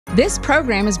This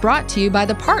program is brought to you by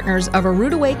the partners of A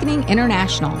Rood Awakening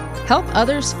International. Help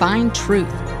others find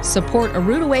truth. Support A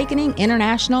Rood Awakening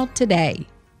International today.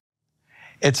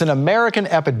 It's an American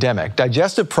epidemic.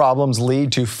 Digestive problems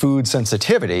lead to food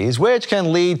sensitivities, which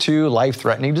can lead to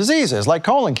life-threatening diseases like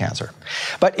colon cancer.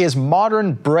 But is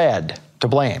modern bread to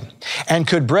blame? And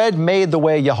could bread made the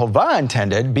way YeHoVaH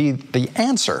intended be the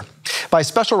answer? By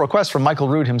special request from Michael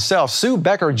Rood himself, Sue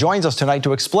Becker joins us tonight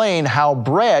to explain how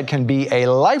bread can be a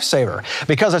lifesaver.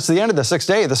 Because it's the end of the sixth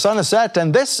day, the sun is set,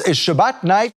 and this is Shabbat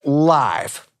Night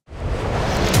Live.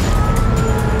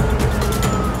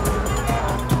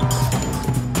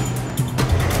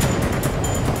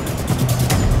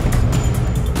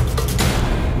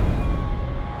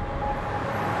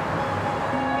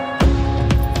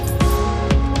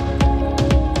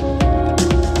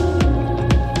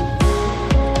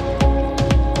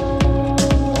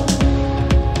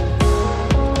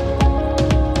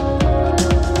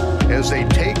 As they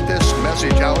take this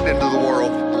message out into the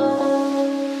world.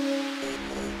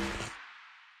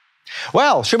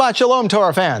 Well, Shabbat Shalom to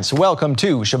our fans. Welcome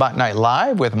to Shabbat Night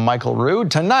Live with Michael Rood.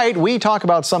 Tonight, we talk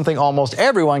about something almost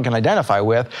everyone can identify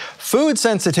with, food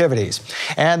sensitivities.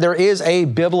 And there is a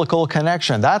biblical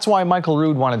connection. That's why Michael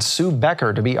Rood wanted Sue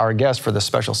Becker to be our guest for this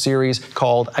special series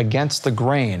called Against the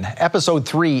Grain. Episode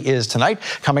 3 is tonight,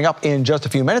 coming up in just a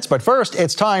few minutes. But first,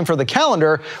 it's time for the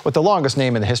calendar with the longest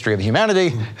name in the history of humanity,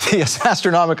 the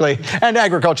astronomically and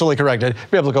agriculturally corrected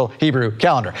biblical Hebrew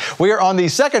calendar. We are on the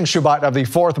second Shabbat of the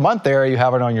fourth month there. You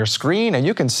have it on your screen, and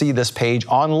you can see this page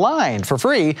online for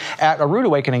free at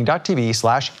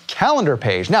aroodawakening.tv/calendar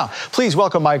page. Now, please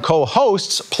welcome my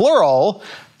co-hosts, plural,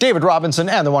 David Robinson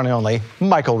and the one and only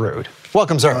Michael Rood.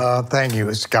 Welcome, sir. Thank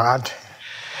you, Scott.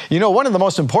 You know, one of the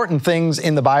most important things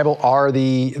in the Bible are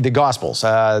the Gospels,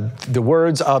 the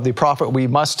words of the prophet we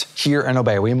must hear and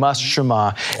obey. We must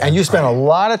Shema. And you spent a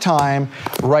lot of time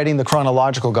writing the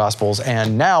chronological Gospels,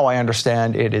 and now I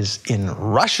understand it is in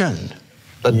Russian.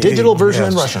 A digital version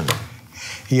in Russian.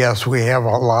 Yes, we have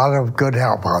a lot of good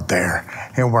help out there,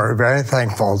 and we're very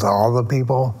thankful to all the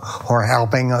people who are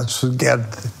helping us get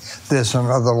this in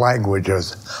other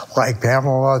languages, like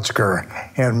Pamela Lutzker,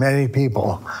 and many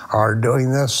people are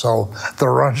doing this, so the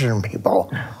Russian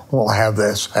people will have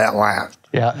this at last.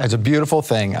 Yeah, it's a beautiful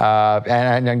thing,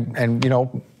 and you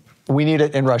know, we need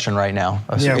it in Russian right now.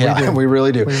 Yeah, we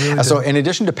really do. We really so do. in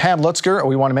addition to Pam Lutzker,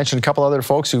 we want to mention a couple other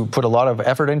folks who put a lot of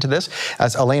effort into this.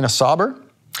 That's Elena Sauber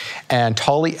and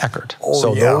Tolly Eckert. Oh,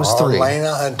 so yeah, those three.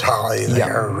 Elena and Tolly,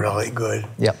 they're really good.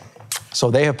 Yep. So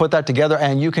they have put that together,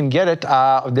 and you can get it.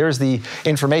 There's the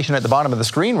information at the bottom of the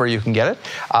screen where you can get it.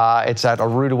 It's at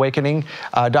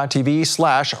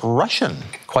aroodawakening.tv/Russian.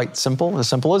 Quite simple as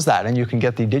that. And you can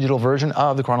get the digital version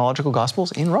of the chronological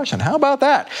Gospels in Russian. How about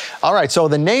that? All right, so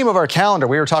the name of our calendar,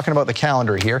 we were talking about the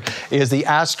calendar here, is the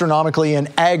astronomically and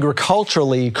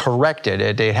agriculturally corrected.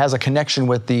 It has a connection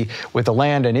with the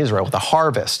land in Israel, with the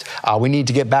harvest. We need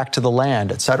to get back to the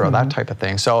land, et cetera, that type of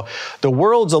thing. So the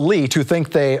world's elite who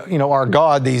think they, are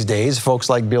God these days, folks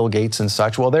like Bill Gates and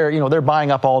such, well, they're buying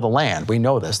up all the land. We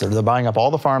know this. They're buying up all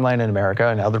the farmland in America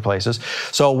and other places.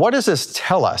 So what does this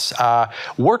tell us?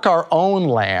 Work our own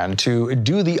land to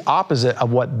do the opposite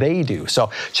of what they do.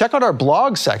 So check out our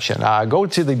blog section. Go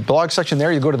to the blog section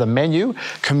there. You go to the menu,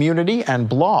 community, and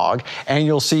blog, and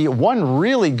you'll see one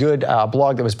really good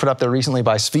blog that was put up there recently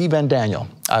by Svi Van Daniel,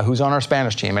 who's on our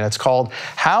Spanish team, and it's called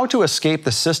How to Escape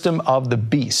the System of the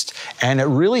Beast. And it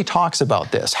really talks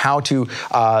about this, how to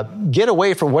get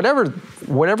away from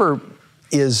whatever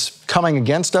is coming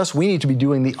against us. We need to be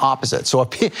doing the opposite. So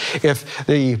if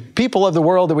the people of the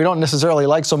world that we don't necessarily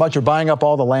like so much are buying up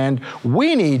all the land,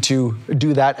 we need to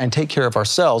do that and take care of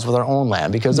ourselves with our own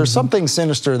land, because there's something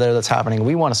sinister there that's happening.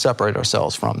 We want to separate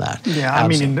ourselves from that. Yeah, I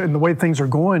mean, in the way things are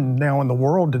going now in the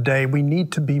world today, we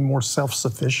need to be more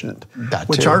self-sufficient,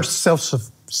 which our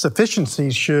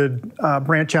self-sufficiency should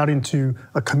branch out into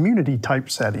a community type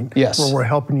setting, yes, where we're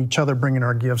helping each other, bringing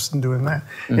our gifts and doing that.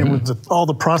 And with all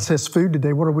the processed food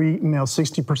today, what are we eating now?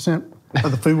 60%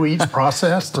 of the food we eat is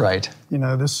processed. Right.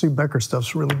 This Sue Becker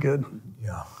stuff's really good.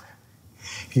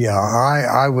 Yeah,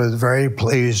 I was very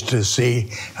pleased to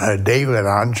see David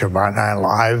on Shabbat Night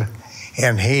Live,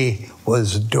 and he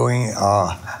was doing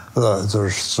the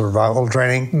survival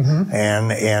training,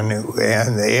 and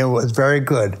it was very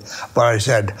good. But I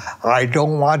said, I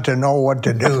don't want to know what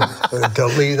to do to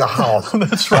leave the house.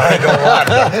 That's right.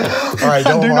 I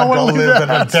don't want to live in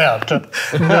a tent.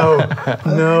 No,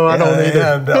 I don't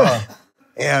either.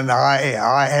 And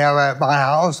I have at my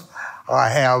house, I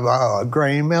have a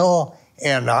grain mill,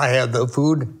 and I have the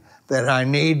food that I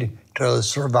need to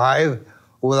survive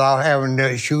without having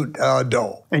to shoot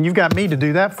dough. And you've got me to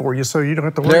do that for you, so you don't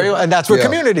have to worry. There you go. And that's what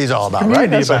community is all about,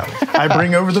 community right? About. I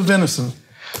bring over the venison.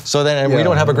 So then we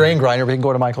don't have a grain grinder, we can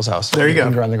go to Michael's house. There you go.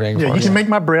 Can grind the grain for you us. can make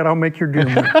my bread, I'll make your deer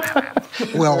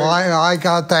meat. Well, I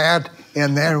got that,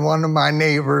 and then one of my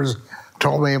neighbors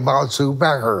told me about Sue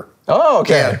Becker. Oh,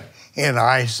 okay. And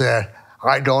I said,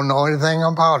 I don't know anything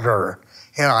about her.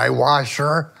 And I watched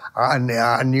her on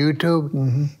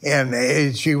YouTube,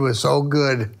 and she was so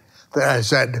good that I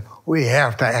said, we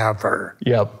have to have her.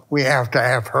 Yep. We have to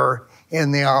have her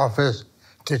in the office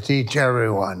to teach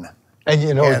everyone. And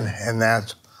you know, and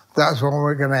that's what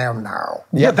we're going to have now.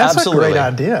 Yeah, that's absolutely. a great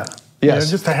idea.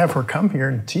 Yes. Just to have her come here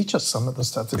and teach us some of the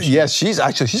stuff that yes, she's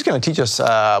going to teach us.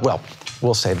 Well,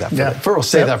 we'll save that we'll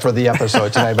save that for the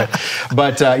episode tonight.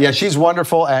 But yeah, she's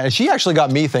wonderful, and she actually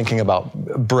got me thinking about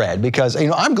bread because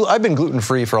I've been gluten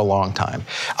free for a long time,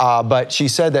 but she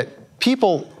said that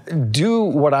people do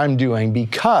what I'm doing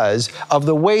because of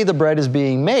the way the bread is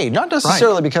being made, not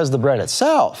necessarily because of the bread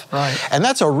itself. Right. And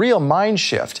that's a real mind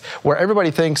shift where everybody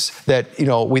thinks that,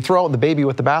 we throw out the baby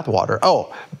with the bathwater.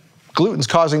 Oh, gluten's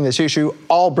causing this issue,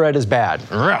 all bread is bad.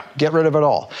 Get rid of it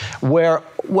all. Well,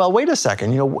 wait a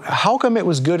second, how come it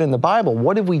was good in the Bible?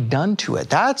 What have we done to it?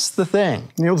 That's the thing.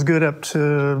 It was good up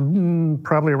to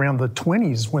probably around the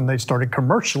 20s when they started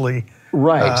commercially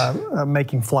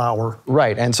making flour.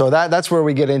 Right, and so that's where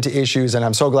we get into issues, and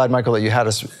I'm so glad, Michael, that you had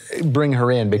us bring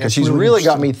her in because she's really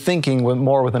got me thinking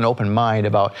more with an open mind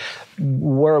about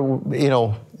where,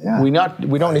 we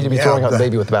don't need to be throwing out the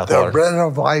baby with the bathwater. The bread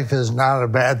of life is not a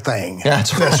bad thing.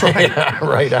 That's right.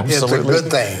 Right, absolutely. It's a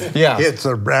good thing. Yeah. It's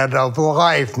the bread of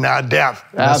life, not death.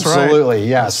 Absolutely,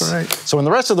 yes. That's right. So when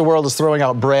the rest of the world is throwing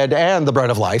out bread and the bread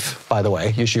of life, by the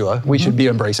way, Yeshua, we should be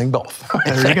embracing both.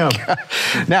 There you go.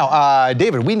 Now,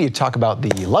 David, we need to talk about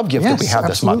the love gift that we have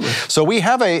this month. So we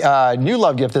have a new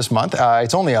love gift this month.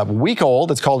 It's only a week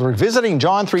old. It's called Revisiting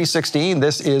John 3:16.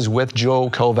 This is with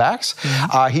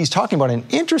YeHoVaH. He's talking about an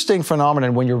interesting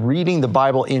phenomenon when you're reading the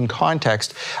Bible in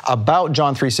context about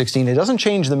John 3:16. It doesn't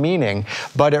change the meaning,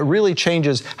 but it really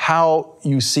changes how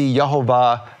you see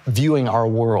YeHoVaH viewing our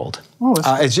world.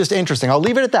 It's just interesting. I'll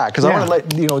leave it at that because I want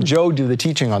to let Joe do the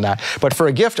teaching on that. But for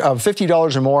a gift of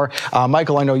 $50 or more,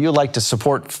 Michael, I know you like to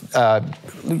support,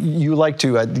 you like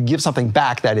to give something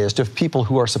back, that is, to people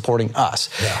who are supporting us.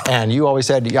 Yeah. And you always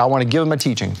said, I want to give them a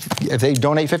teaching. If they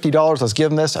donate $50, let's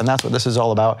give them this, and that's what this is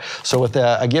all about. So with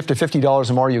a gift of $50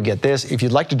 or more, you get this. If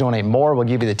you'd like to donate more, we'll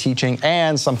give you the teaching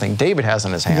and something David has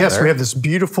in his hand. Yes, we have this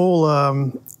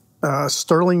beautiful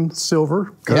sterling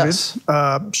silver coated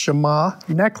Shema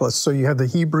necklace. So you have the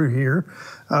Hebrew here,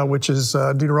 which is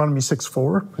Deuteronomy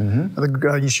 6:4.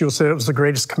 Yeshua said it was the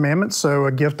greatest commandment. So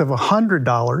a gift of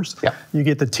 $100, you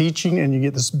get the teaching and you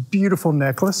get this beautiful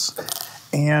necklace.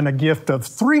 And a gift of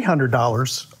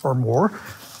 $300 or more,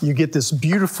 you get this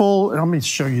beautiful, let me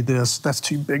show you this. That's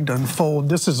too big to unfold.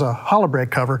 This is a challah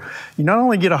bread cover. You not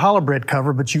only get a challah bread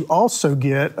cover, but you also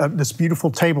get this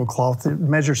beautiful tablecloth that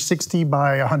measures 60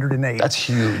 by 108. That's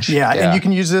huge. Yeah, and you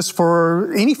can use this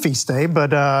for any feast day,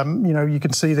 but you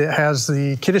can see that it has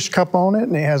the Kiddush cup on it,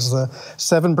 and it has the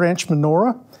 7-branch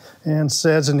menorah, and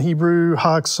says in Hebrew,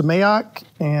 Chag Sameach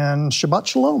and Shabbat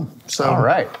Shalom. So, all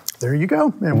right. There you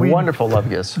go. And we wonderful love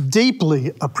gifts.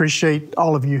 Deeply appreciate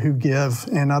all of you who give.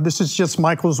 And this is just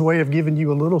Michael's way of giving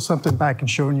you a little something back and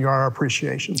showing you our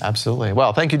appreciation. Absolutely.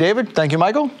 Well, thank you, David. Thank you,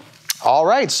 Michael. All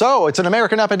right, so it's an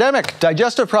American epidemic.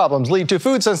 Digestive problems lead to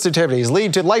food sensitivities,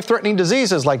 lead to life-threatening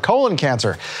diseases like colon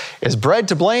cancer. Is bread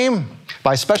to blame?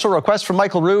 By special request from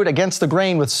Michael Rood, Against the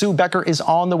Grain with Sue Becker is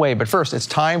on the way. But first, it's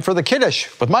time for the Kiddush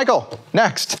with Michael.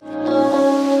 Next.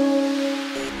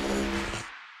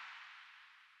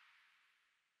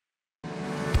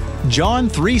 John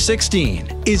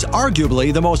 3:16 is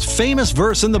arguably the most famous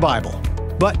verse in the Bible.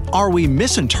 But are we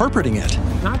misinterpreting it?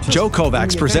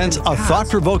 YeHoVaH presents a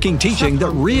thought-provoking teaching that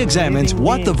re-examines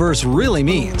what the verse really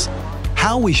means,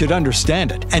 how we should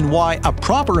understand it, and why a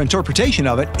proper interpretation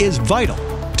of it is vital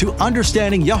to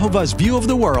understanding YeHoVaH's view of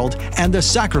the world and the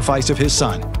sacrifice of His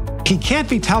Son. He can't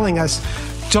be telling us,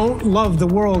 don't love the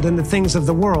world and the things of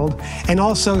the world, and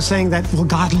also saying that, well,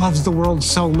 God loves the world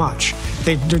so much.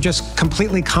 They're just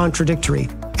completely contradictory.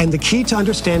 And the key to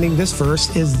understanding this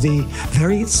verse is the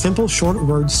very simple, short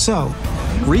word, so.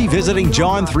 Revisiting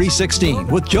John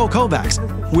 3:16 with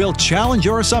YeHoVaH will challenge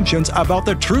your assumptions about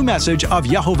the true message of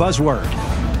YeHoVaH's Word.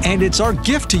 And it's our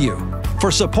gift to you for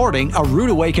supporting A Rood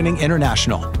Awakening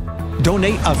International.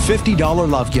 Donate a $50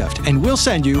 love gift and we'll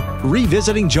send you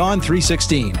Revisiting John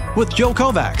 3:16 with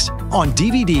YeHoVaH on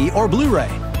DVD or Blu-ray.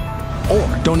 Or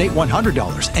donate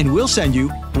 $100 and we'll send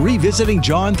you Revisiting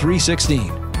John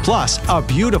 3:16 plus a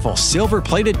beautiful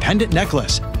silver-plated pendant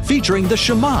necklace featuring the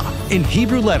Shema in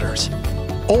Hebrew letters.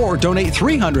 Or donate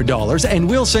 $300 and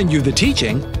we'll send you the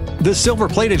teaching, the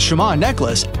silver-plated Shema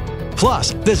necklace,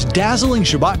 plus this dazzling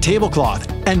Shabbat tablecloth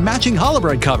and matching challah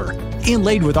bread cover,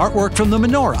 inlaid with artwork from the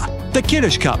menorah, the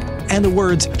Kiddush cup, and the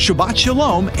words Shabbat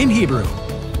Shalom in Hebrew.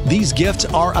 These gifts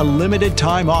are a limited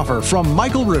time offer from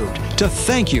Michael Rood to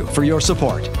thank you for your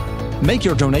support. Make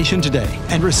your donation today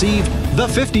and receive the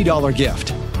 $50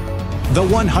 gift, the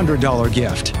 $100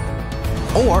 gift,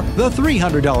 or the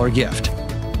 $300 gift.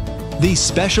 These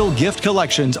special gift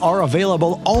collections are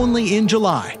available only in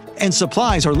July, and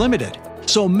supplies are limited.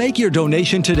 So make your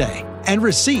donation today and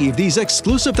receive these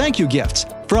exclusive thank you gifts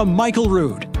from Michael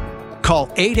Rood. Call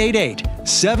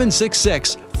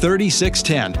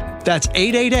 888-766-3610. That's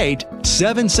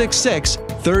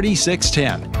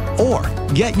 888-766-3610. Or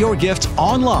get your gifts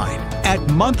online at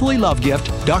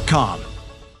monthlylovegift.com.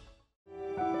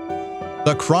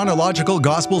 The Chronological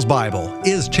Gospels Bible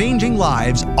is changing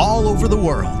lives all over the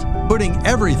world, putting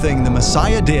everything the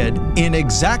Messiah did in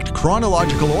exact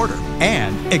chronological order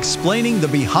and explaining the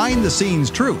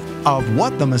behind-the-scenes truth of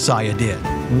what the Messiah did,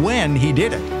 when he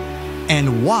did it,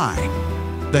 and why.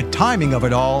 The timing of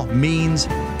it all means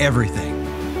everything.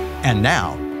 And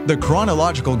now, the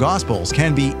Chronological Gospels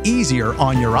can be easier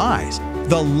on your eyes.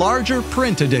 The larger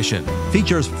print edition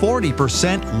features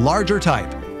 40% larger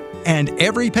type, and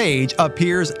every page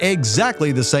appears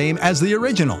exactly the same as the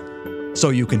original,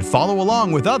 so you can follow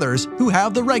along with others who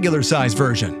have the regular size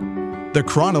version. The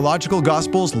Chronological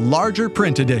Gospels larger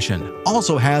print edition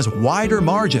also has wider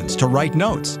margins to write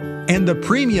notes, and the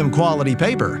premium quality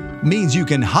paper means you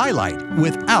can highlight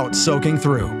without soaking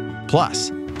through.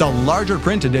 Plus, the larger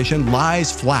print edition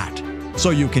lies flat,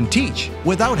 so you can teach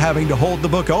without having to hold the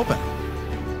book open.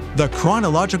 The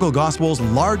Chronological Gospels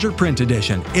larger print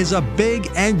edition is a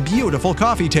big and beautiful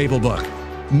coffee table book,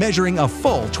 measuring a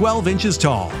full 12 inches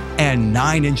tall and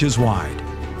 9 inches wide.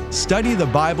 Study the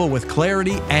Bible with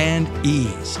clarity and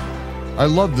ease. I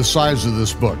love the size of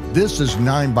this book. This is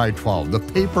 9 by 12. The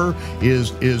paper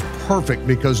is perfect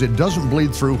because it doesn't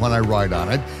bleed through when I write on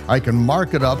it. I can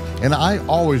mark it up, and I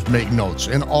always make notes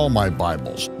in all my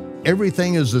Bibles.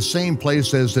 Everything is the same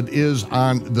place as it is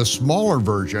on the smaller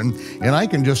version, and I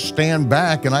can just stand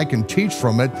back and I can teach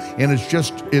from it, and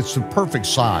it's the perfect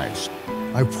size.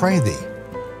 I pray thee,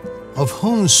 of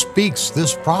whom speaks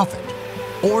this prophet?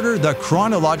 Order the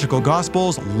Chronological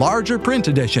Gospels larger print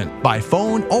edition by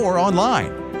phone or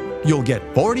online. You'll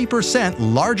get 40%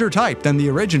 larger type than the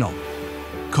original.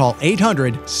 Call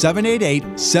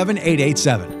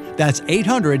 800-788-7887. That's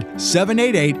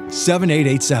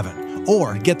 800-788-7887.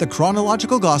 Or get the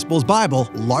Chronological Gospels Bible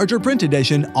larger print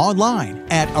edition online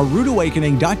at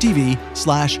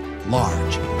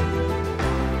aroodawakening.tv/large.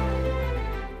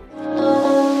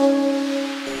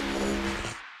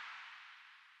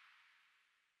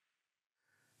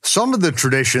 Some of the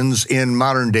traditions in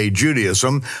modern-day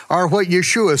Judaism are what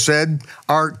Yeshua said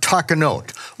are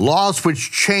takanot, laws which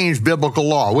change biblical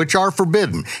law, which are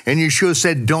forbidden, and Yeshua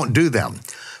said don't do them.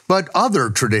 But other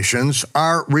traditions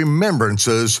are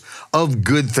remembrances of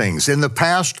good things in the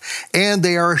past, and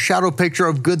they are a shadow picture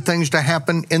of good things to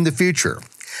happen in the future.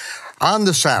 On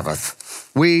the Sabbath,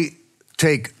 we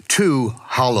take 2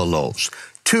 challah loaves,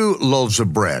 2 loaves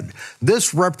of bread.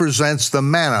 This represents the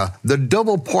manna, the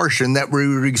double portion that we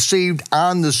received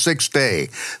on the 6th day.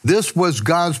 This was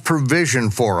God's provision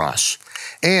for us.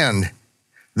 And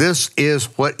this is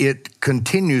what it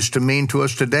continues to mean to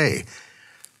us today.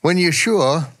 When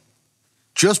Yeshua,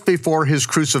 just before his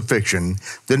crucifixion,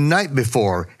 the night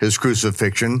before his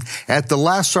crucifixion, at the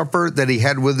Last Supper that he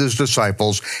had with his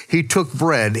disciples, he took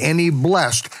bread and he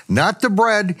blessed, not the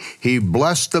bread, he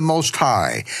blessed the Most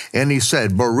High. And he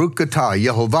said, Baruch atah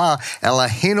YeHoVaH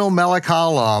Eloheinu melech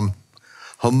haolam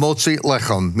hamotzi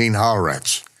lechem min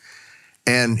haaretz.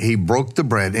 And he broke the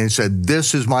bread and he said,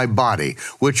 this is my body,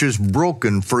 which is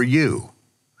broken for you.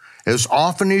 As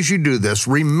often as you do this,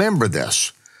 remember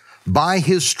this. By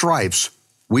his stripes,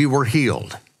 we were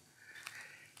healed.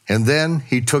 And then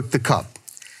he took the cup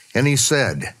and he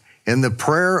said, in the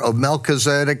prayer of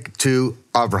Melchizedek to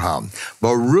Abraham,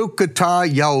 Baruch atah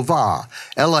YeHoVaH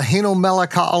Eloheinu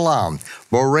melech haolam,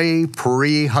 borei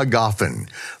peri hagafen.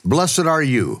 Blessed are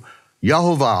you,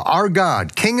 YeHoVaH, our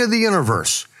God, King of the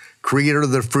universe, creator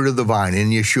of the fruit of the vine.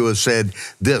 And Yeshua said,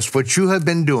 this, what you have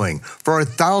been doing for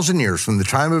 1,000 years from the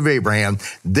time of Abraham,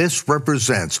 this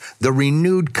represents the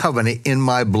renewed covenant in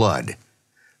my blood.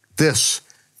 This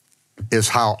is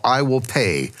how I will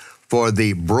pay for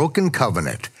the broken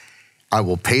covenant. I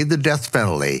will pay the death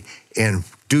penalty and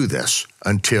do this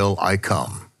until I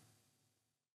come.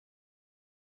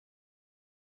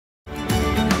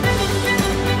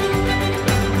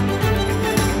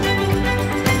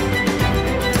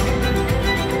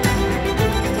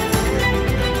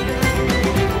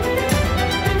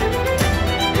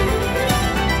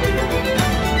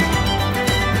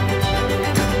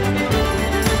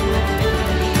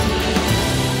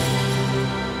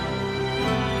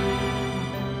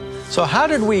 So how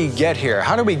did we get here?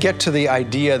 How did we get to the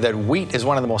idea that wheat is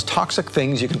one of the most toxic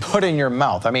things you can put in your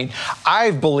mouth? I mean,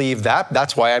 I've believed that.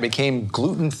 That's why I became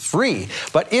gluten-free.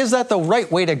 But is that the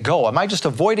right way to go? Am I just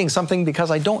avoiding something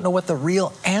because I don't know what the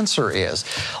real answer is?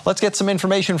 Let's get some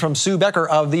information from Sue Becker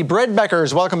of the Bread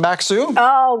Beckers. Welcome back, Sue.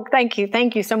 Oh, thank you.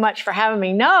 Thank you so much for having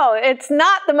me. No, it's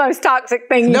not the most toxic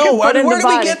thing you can put in the body.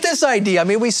 Where did we get this idea? I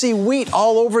mean, we see wheat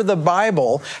all over the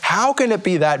Bible. How can it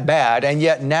be that bad? And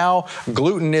yet now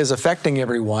gluten is affecting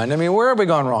everyone. I mean, where have we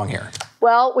gone wrong here?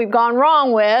 Well, we've gone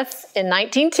wrong with, in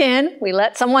 1910, we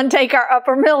let someone take our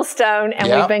upper millstone,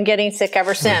 and we've been getting sick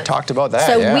ever since. We talked about that,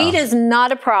 So wheat is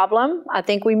not a problem. I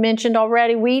think we mentioned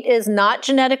already, wheat is not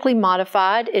genetically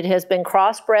modified. It has been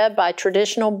crossbred by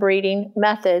traditional breeding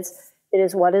methods. It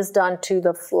is what is done to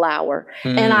the flour.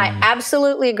 And I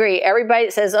absolutely agree. Everybody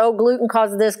that says, oh, gluten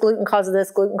causes this, gluten causes this,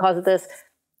 gluten causes this.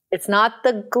 It's not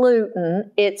the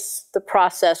gluten, it's the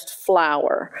processed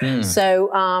flour.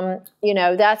 So, you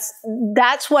know,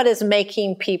 that's what is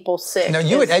making people sick. Now,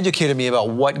 you had educated me about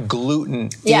what gluten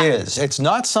is. It's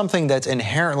not something that's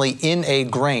inherently in a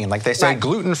grain. Like they say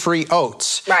gluten-free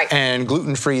oats and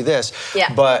gluten-free this.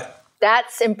 But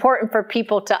that's important for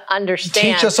people to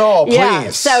understand. Teach us all, please. Yeah.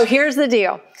 So here's the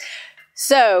deal.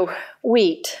 So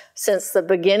wheat, since the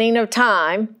beginning of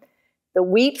time, the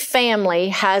wheat family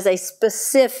has a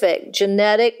specific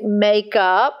genetic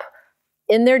makeup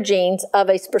in their genes of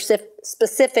a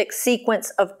specific sequence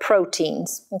of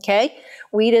proteins, okay?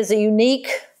 Wheat is a unique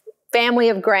family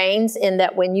of grains in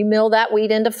that when you mill that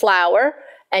wheat into flour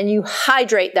and you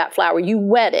hydrate that flour, you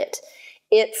wet it,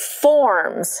 it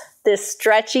forms this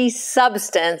stretchy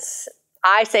substance,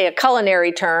 I say a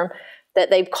culinary term, that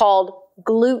they've called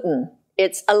gluten.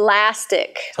 It's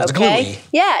elastic, okay?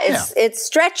 It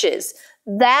stretches.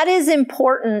 That is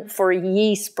important for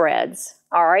yeast breads,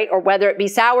 all right? Or whether it be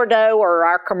sourdough or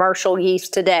our commercial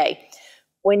yeast today.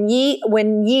 When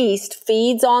yeast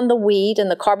feeds on the wheat and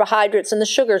the carbohydrates and the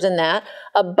sugars in that,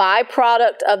 a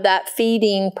byproduct of that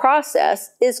feeding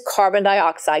process is carbon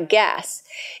dioxide gas.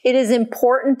 It is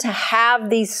important to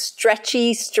have these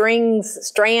stretchy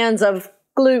strands of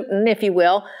gluten, if you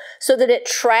will, so that it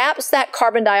traps that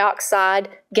carbon dioxide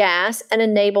gas and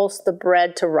enables the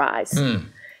bread to rise.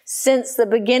 Since the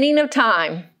beginning of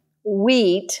time,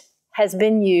 wheat has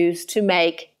been used to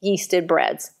make yeasted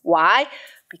breads. Why?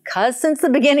 Because since the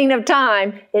beginning of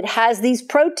time, it has these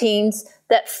proteins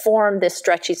that form this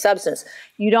stretchy substance.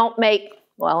 You don't make,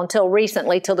 well, until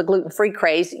recently, till the gluten-free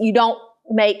craze, you don't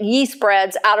make yeast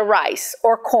breads out of rice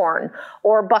or corn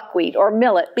or buckwheat or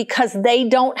millet because they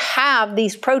don't have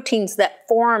these proteins that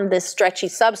form this stretchy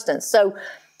substance. So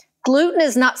gluten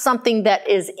is not something that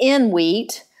is in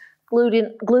wheat.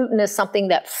 Gluten is something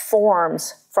that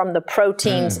forms from the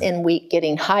proteins in wheat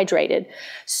getting hydrated.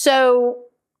 So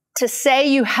to say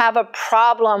you have a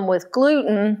problem with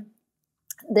gluten,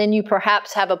 then you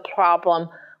perhaps have a problem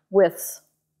with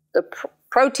the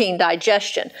protein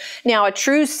digestion. Now, a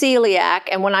true celiac,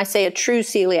 and when I say a true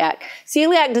celiac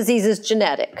disease is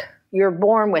genetic. You're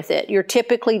born with it. You're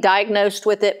typically diagnosed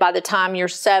with it by the time you're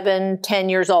 7, 10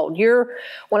 years old.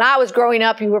 When I was growing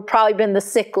up, you would probably been the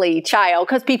sickly child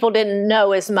because people didn't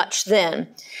know as much then.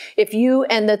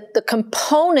 The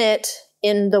component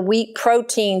in the wheat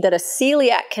protein that a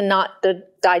celiac cannot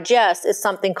digest is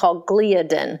something called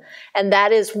gliadin. And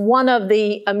that is one of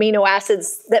the amino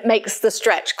acids that makes the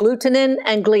stretch, glutenin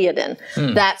and gliadin.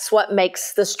 That's what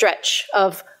makes the stretch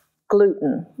of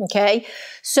gluten, okay?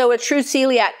 So a true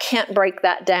celiac can't break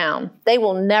that down. They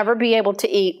will never be able to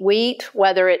eat wheat,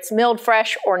 whether it's milled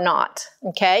fresh or not,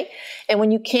 okay? And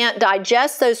when you can't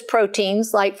digest those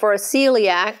proteins, like for a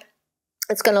celiac,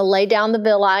 it's going to lay down the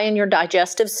villi in your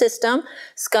digestive system.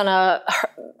 It's going to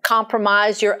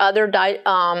compromise your other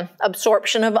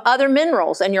absorption of other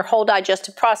minerals and your whole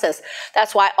digestive process.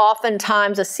 That's why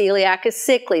oftentimes a celiac is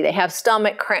sickly. They have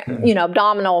stomach cramp,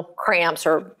 abdominal cramps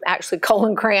or actually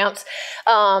colon cramps.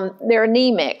 They're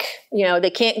anemic.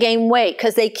 They can't gain weight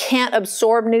because they can't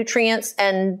absorb nutrients,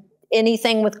 and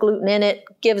anything with gluten in it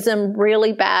gives them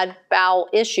really bad bowel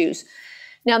issues.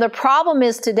 Now, the problem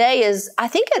is today is,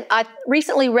 I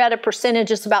recently read a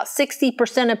percentage, it's about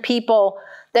 60% of people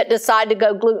that decide to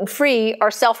go gluten-free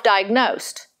are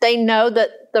self-diagnosed. They know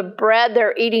that the bread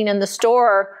they're eating in the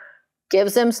store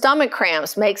gives them stomach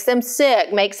cramps, makes them sick,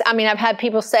 I've had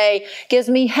people say, gives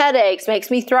me headaches,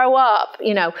 makes me throw up,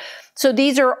 So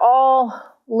these are all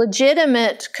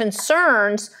legitimate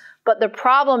concerns, but the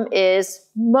problem is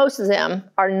most of them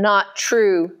are not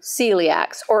true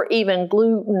celiacs or even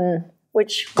gluten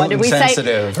which what did we say?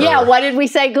 Sensitive. Yeah, what did we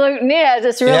say gluten is?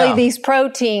 It's really Yeah. these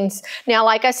proteins. Now,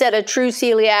 like I said, a true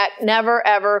celiac never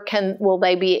ever will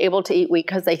they be able to eat wheat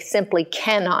because they simply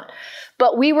cannot.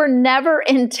 But we were never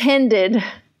intended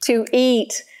to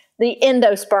eat the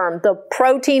endosperm, the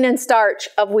protein and starch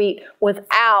of wheat,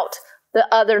 without the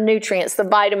other nutrients, the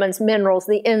vitamins, minerals,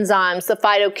 the enzymes, the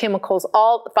phytochemicals,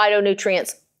 all the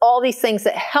phytonutrients, all these things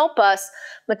that help us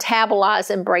metabolize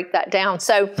and break that down.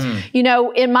 So, you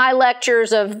know, in my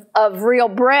lectures of real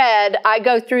bread, I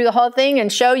go through the whole thing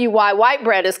and show you why white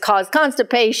bread has caused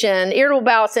constipation, irritable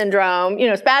bowel syndrome, you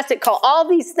know, spastic colic, all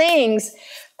these things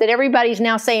that everybody's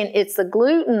now saying it's the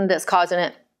gluten that's causing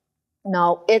it.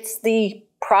 No, it's the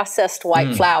processed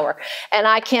white flour. And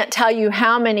I can't tell you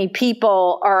how many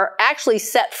people are actually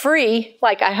set free,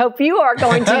 like I hope you are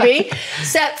going to be,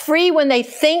 set free when they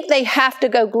think they have to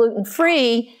go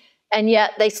gluten-free, and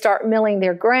yet they start milling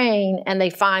their grain and they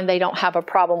find they don't have a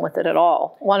problem with it at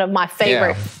all. One of my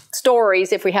favorite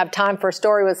stories, if we have time for a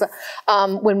story, was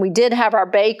when we did have our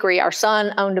bakery. Our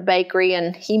son owned a bakery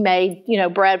and he made, you know,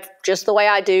 bread just the way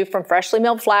I do from freshly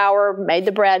milled flour, made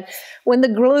the bread. When the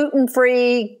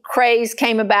gluten-free craze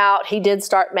came about, he did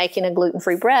start making a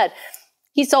gluten-free bread.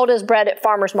 He sold his bread at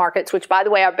farmers markets, which, by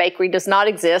the way, our bakery does not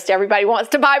exist. Everybody wants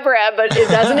to buy bread, but it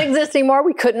doesn't exist anymore.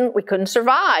 We couldn't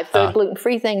survive the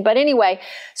gluten-free thing. But anyway,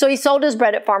 so he sold his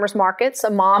bread at farmers markets. A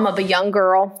mom of a young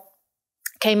girl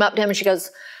came up to him and she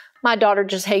goes, "My daughter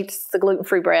just hates the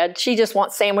gluten-free bread. She just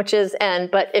wants sandwiches,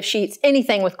 but if she eats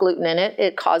anything with gluten in it,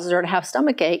 it causes her to have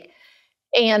stomach ache."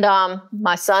 And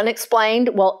my son explained,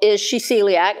 "Well, is she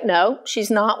celiac?" "No,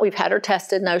 she's not. We've had her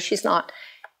tested. No, she's not."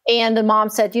 And the mom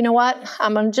said, "You know what?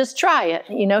 I'm going to just try it."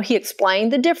 You know, he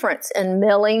explained the difference in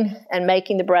milling and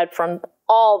making the bread from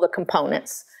all the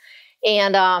components.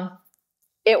 And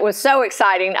it was so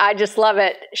exciting. I just love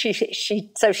it.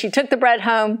 So she took the bread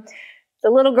home. The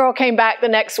little girl came back the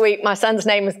next week. My son's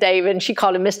name was David, and she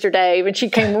called him Mr. Dave. And she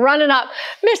came running up,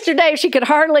 "Mr. Dave," she could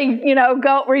hardly, you know,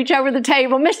 reach over the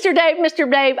table. "Mr.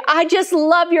 Dave, I just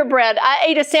love your bread. I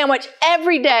ate a sandwich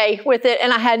every day with it,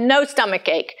 and I had no stomach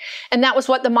ache." And that was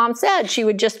what the mom said. She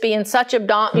would just be in such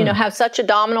have such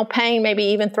abdominal pain, maybe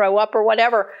even throw up or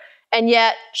whatever. And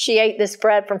yet she ate this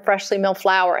bread from freshly milled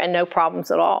flour and no problems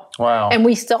at all. Wow. And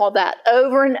we saw that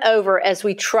over and over as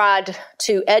we tried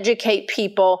to educate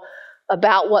people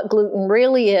about what gluten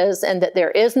really is and that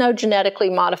there is no genetically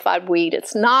modified wheat.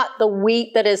 It's not the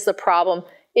wheat that is the problem.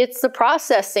 It's the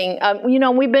processing. You know,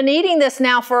 we've been eating this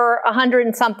now for 100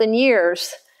 and something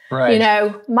years. Right. You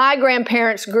know, my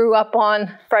grandparents grew up on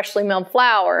freshly milled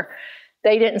flour.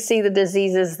 They didn't see the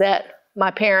diseases that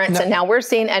my parents and now we're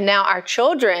seeing, and now our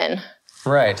children.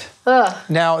 Right.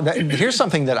 Now, here's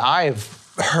something that I've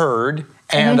heard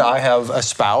and I have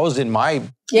espoused in my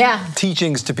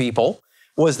teachings to people,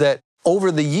 was that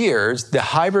over the years, the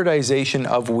hybridization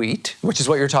of wheat, which is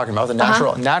what you're talking about, the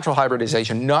natural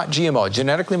hybridization, not GMO,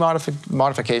 genetically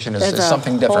modification is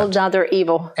something different. It's a whole other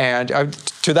evil. And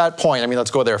to that point, I mean, let's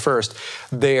go there first.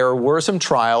 There were some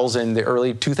trials in the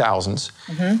early 2000s.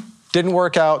 Didn't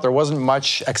work out. There wasn't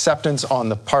much acceptance on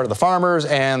the part of the farmers,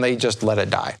 and they just let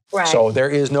it die. Right. So there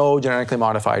is no genetically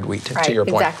modified wheat, to your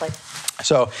point. Exactly.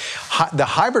 So the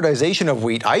hybridization of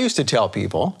wheat, I used to tell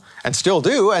people, and still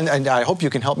do, and I hope you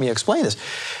can help me explain this.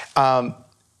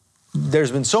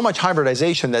 There's been so much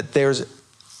hybridization that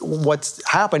what's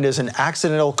happened is an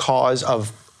accidental cause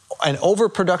of an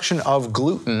overproduction of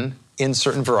gluten in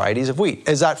certain varieties of wheat.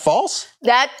 Is that false?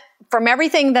 That, from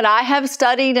everything that I have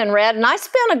studied and read, and I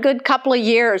spent a good couple of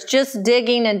years just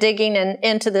digging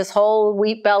into this whole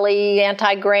wheat belly,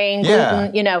 anti-grain,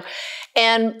 gluten, you know.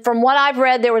 And from what I've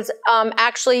read, there was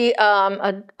actually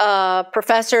a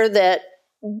professor that,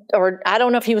 or I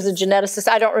don't know if he was a geneticist,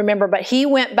 I don't remember, but he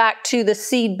went back to the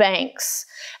seed banks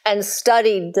and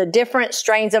studied the different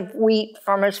strains of wheat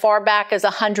from as far back as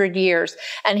 100 years.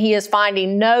 And he is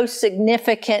finding no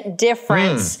significant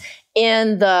difference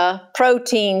in the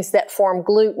proteins that form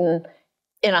gluten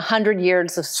in 100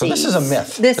 years of seeds. So this is a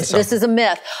myth. This is a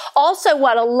myth. Also,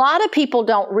 what a lot of people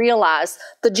don't realize,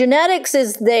 the genetics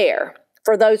is there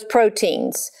for those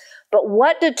proteins. But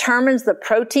what determines the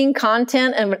protein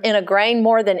content in a grain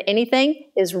more than anything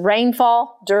is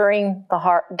rainfall during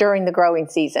the growing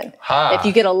season. If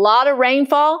you get a lot of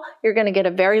rainfall, you're going to get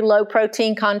a very low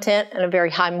protein content and a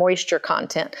very high moisture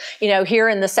content. You know, here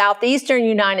in the southeastern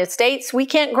United States, we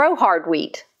can't grow hard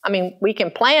wheat. I mean, we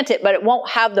can plant it, but it won't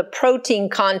have the protein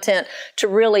content to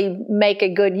really make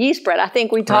a good yeast bread. I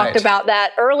think we talked about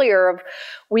that earlier.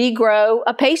 We grow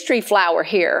a pastry flour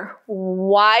here.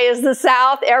 why is the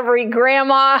South? Every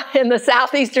grandma in the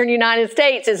southeastern United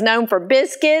States is known for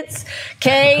biscuits,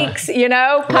 cakes, you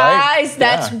know, pies. Right.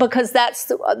 That's because that's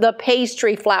the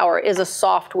pastry flour is a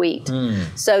soft wheat.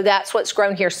 So that's what's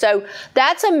grown here. So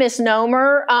that's a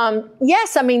misnomer.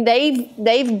 Yes, I mean,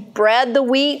 they've bred the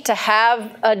wheat to have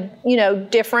a, you know,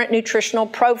 different nutritional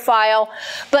profile.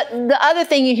 But the other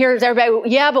thing you hear is everybody,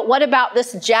 yeah, but what about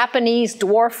this Japanese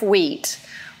dwarf wheat?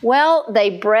 Well,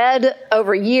 they bred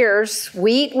over years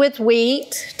wheat with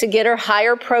wheat to get a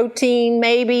higher protein,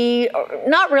 maybe, or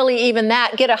not really even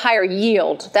that, get a higher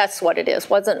yield. That's what it is.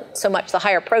 Wasn't so much the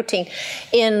higher protein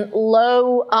in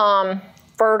low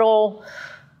fertile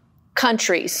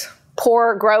countries,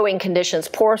 poor growing conditions,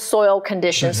 poor soil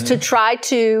conditions, to try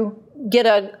to get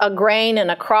a grain and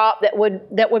a crop that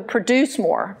would produce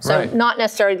more. So not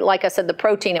necessarily, like I said, the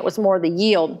protein, it was more the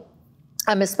yield.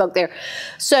 I misspoke there.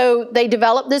 So they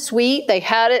developed this wheat, they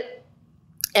had it,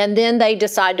 and then they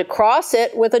decided to cross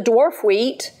it with a dwarf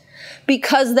wheat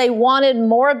because they wanted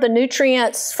more of the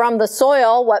nutrients from the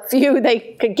soil, what few they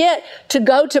could get, to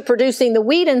go to producing the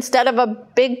wheat instead of a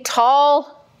big,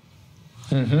 tall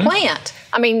plant.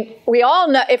 I mean, we all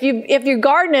know, if you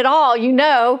garden at all, you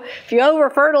know, if you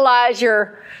over-fertilize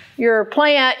your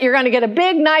plant, you're going to get a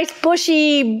big, nice,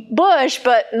 bushy bush,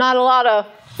 but not a lot of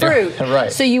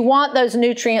fruit. So you want those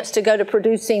nutrients to go to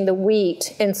producing the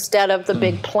wheat instead of the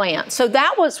big plant. So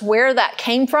that was where that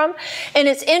came from. And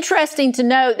it's interesting to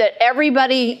note that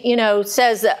everybody, you know,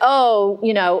 says that, oh,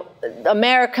 you know,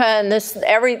 America and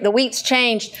the wheat's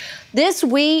changed. This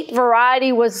wheat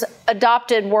variety was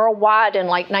adopted worldwide in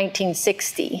like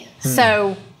 1960.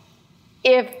 So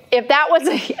if that was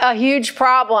a huge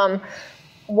problem,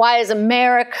 why is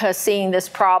America seeing this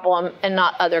problem and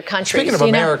not other countries? Speaking of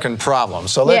American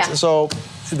problems, so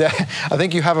I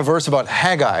think you have a verse about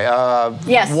Haggai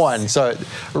 1. So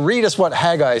read us what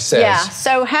Haggai says. Yeah,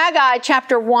 so Haggai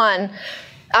chapter 1,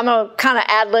 I'm going to kind of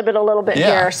ad-lib it a little bit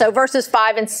here. So verses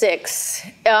 5 and 6,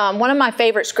 one of my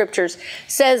favorite scriptures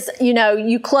says, you know,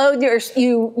 you clothe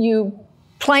you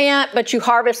plant, but you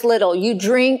harvest little. You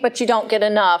drink, but you don't get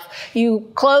enough.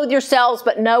 You clothe yourselves,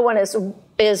 but no one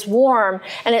is warm.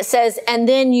 And it says, and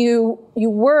then you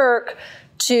work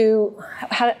to,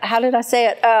 how did I say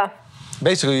it?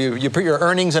 Basically, you put your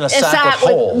earnings in a sack with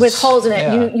holes. With holes in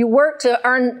it. You work to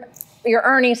earn your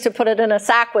earnings to put it in a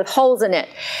sack with holes in it.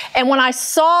 And when I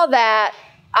saw that,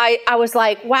 I was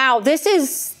like, wow, this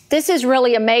is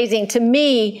really amazing. To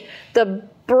me, the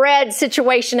bread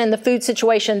situation and the food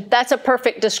situation, that's a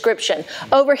perfect description.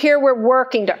 Over here, we're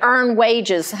working to earn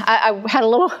wages.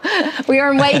 We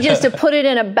earn wages to put it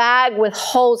in a bag with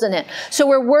holes in it. So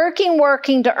we're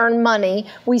working to earn money.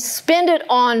 We spend it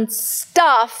on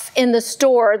stuff in the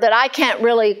store that I can't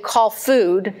really call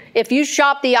food. If you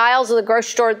shop the aisles of the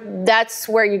grocery store, that's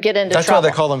where you get into trouble. That's why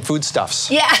they call them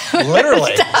foodstuffs. Yeah.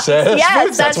 Literally.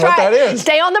 Yes, that's what that is.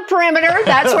 Stay on the perimeter.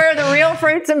 That's where the real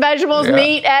fruits and vegetables,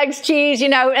 meat, eggs, cheese, you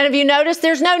know. And if you notice,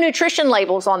 there's no nutrition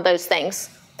labels on those things.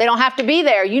 They don't have to be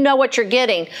there. You know what you're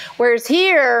getting. Whereas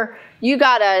here, you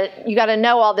gotta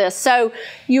know all this. So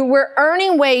we're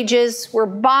earning wages, we're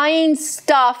buying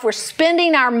stuff, we're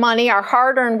spending our money, our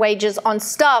hard-earned wages on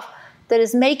stuff that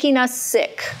is making us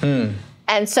sick.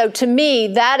 And so to me,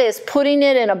 that is putting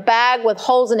it in a bag with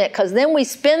holes in it, because then we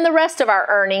spend the rest of our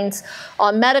earnings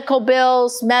on medical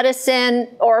bills, medicine,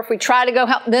 or if we try to go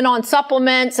help, then on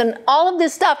supplements and all of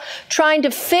this stuff, trying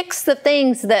to fix the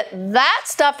things that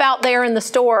stuff out there in the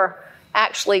store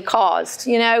actually caused.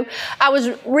 You know, I was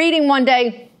reading one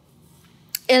day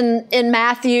in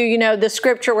Matthew, you know, the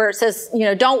scripture where it says, you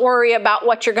know, don't worry about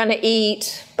what you're going to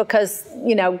eat because,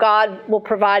 you know, God will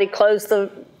provide. He clothes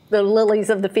the lilies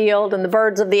of the field and the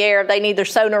birds of the air. They neither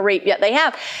sow nor reap, yet they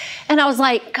have. And I was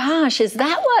like, gosh, is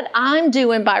that what I'm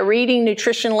doing by reading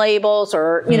nutrition labels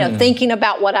or, you know, thinking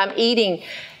about what I'm eating?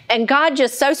 And God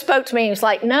just so spoke to me. He was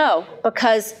like, no,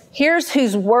 because here's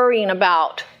who's worrying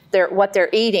about what they're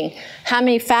eating. How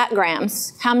many fat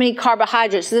grams? How many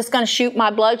carbohydrates? Is this going to shoot my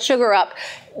blood sugar up?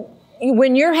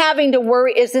 When you're having to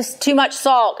worry, is this too much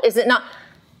salt? Is it not?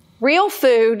 Real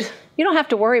food, you don't have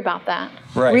to worry about that.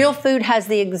 Right. Real food has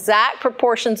the exact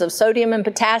proportions of sodium and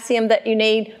potassium that you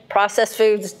need. Processed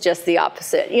foods, just the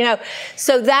opposite. You know,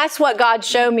 so that's what God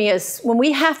showed me is when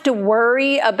we have to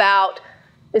worry about,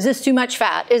 is this too much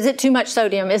fat? Is it too much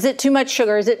sodium? Is it too much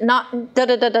sugar? Is it not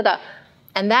da-da-da-da-da?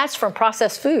 And that's from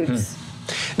processed foods.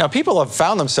 Now, people have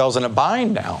found themselves in a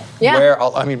bind now. Yeah. Where,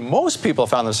 I mean, most people have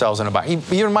found themselves in a bind.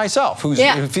 Even myself, who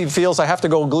feels I have to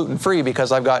go gluten-free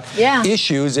because I've got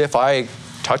issues if I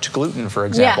touch gluten, for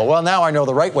example. Yeah. Well, now I know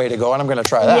the right way to go, and I'm going to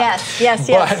try that. Yes.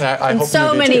 But I hope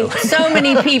so you do too. so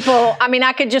many people. I mean,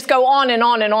 I could just go on and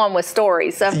on and on with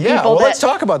stories of people. Well, let's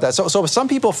talk about that. So some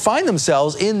people find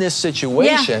themselves in this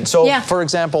situation. For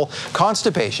example,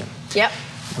 constipation. Yep.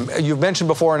 You've mentioned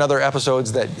before in other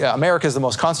episodes that America is the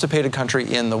most constipated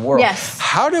country in the world. Yes.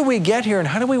 How did we get here, and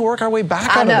how do we work our way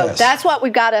back out of this? That's what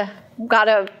we've got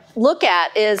to look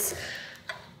at is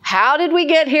how did we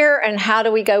get here and how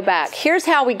do we go back? Here's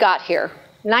how we got here.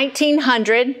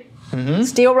 1900,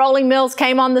 steel rolling mills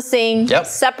came on the scene,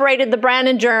 separated the bran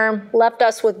and germ, left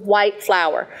us with white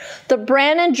flour. The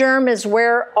bran and germ is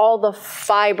where all the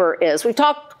fiber is. We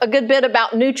talked a good bit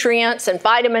about nutrients and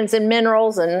vitamins and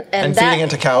minerals and feeding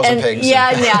into cows and pigs.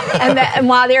 And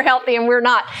why they're healthy and we're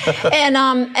not.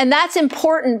 And that's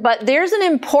important, but there's an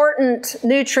important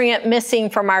nutrient missing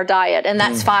from our diet, and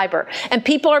that's fiber. And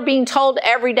people are being told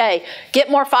every day, get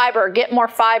more fiber, get more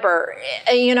fiber.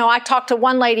 You know, I talked to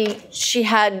one lady, she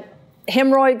had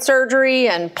hemorrhoid surgery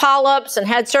and polyps and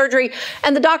had surgery,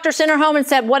 and the doctor sent her home and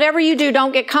said, whatever you do,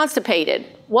 don't get constipated.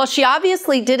 Well, she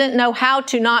obviously didn't know how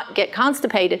to not get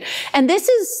constipated. And this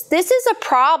is a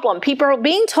problem. People are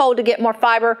being told to get more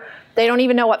fiber. They don't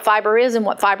even know what fiber is and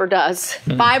what fiber does.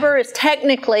 Fiber is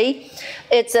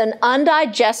it's an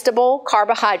undigestible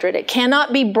carbohydrate. It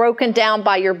cannot be broken down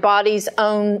by your body's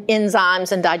own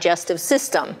enzymes and digestive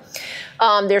system.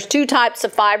 There's two types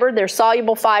of fiber. There's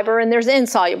soluble fiber and there's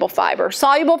insoluble fiber.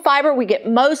 Soluble fiber we get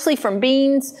mostly from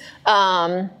beans,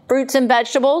 fruits and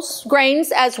vegetables,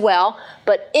 grains as well.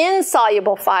 But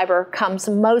insoluble fiber comes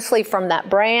mostly from that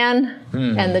bran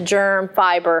and the germ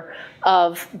fiber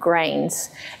of grains.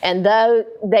 And though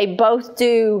they both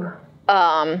do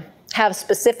have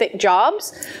specific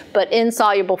jobs, but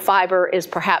insoluble fiber is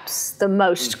perhaps the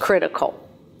most critical.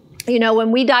 You know,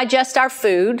 when we digest our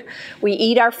food, we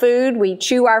eat our food, we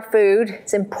chew our food.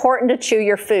 It's important to chew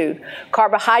your food.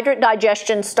 Carbohydrate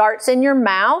digestion starts in your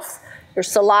mouth. Your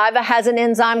saliva has an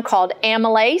enzyme called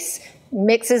amylase,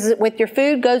 mixes it with your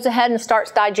food, goes ahead and starts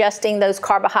digesting those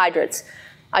carbohydrates.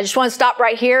 I just want to stop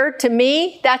right here. To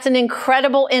me, that's an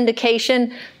incredible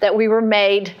indication that we were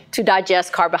made to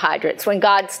digest carbohydrates. When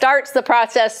God starts the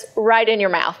process right in your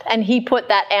mouth, and He put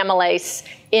that amylase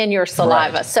in your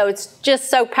saliva. Right. So it's just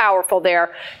so powerful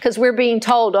there, because we're being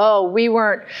told, oh, we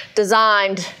weren't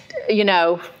designed, you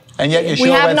know. And yet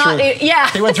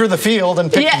Yeshua went through the field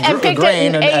and picked a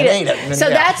grain and ate it. So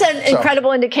that's an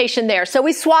incredible indication there. So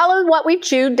we swallowed what we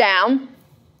chewed down.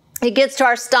 It gets to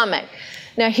our stomach.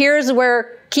 Now here's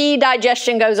where key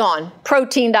digestion goes on,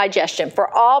 protein digestion.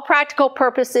 For all practical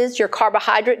purposes, your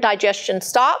carbohydrate digestion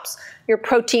stops, your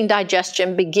protein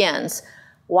digestion begins.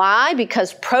 Why?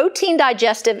 Because protein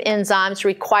digestive enzymes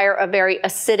require a very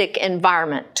acidic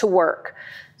environment to work.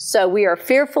 So we are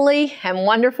fearfully and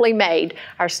wonderfully made.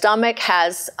 Our stomach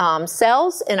has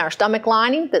cells in our stomach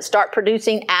lining that start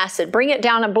producing acid. Bring it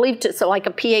down, I believe, to like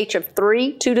a pH of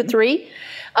 2 to 3.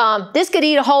 This could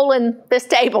eat a hole in this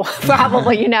table,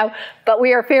 probably, you know, but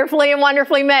we are fearfully and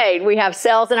wonderfully made. We have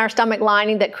cells in our stomach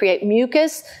lining that create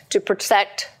mucus to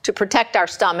protect our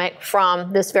stomach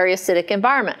from this very acidic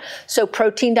environment. So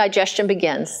protein digestion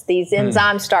begins. These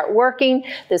enzymes start working.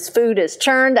 This food is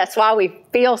churned. That's why we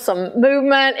feel some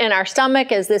movement in our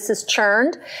stomach as this is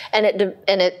churned, and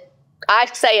I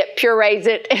say it purees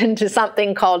it into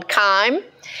something called chyme.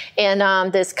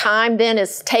 And this chyme then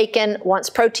is taken, once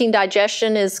protein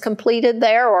digestion is completed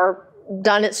there or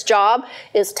done its job,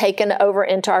 is taken over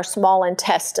into our small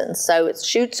intestines. So it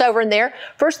shoots over in there.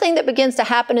 First thing that begins to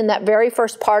happen in that very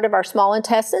first part of our small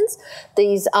intestines,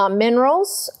 these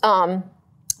minerals,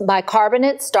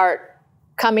 bicarbonates start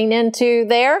coming into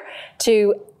there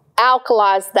to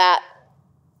alkalize that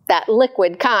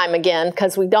liquid chyme again,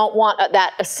 because we don't want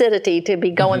that acidity to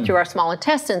be going through our small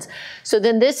intestines. So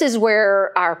then this is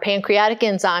where our pancreatic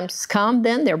enzymes come.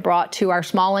 Then they're brought to our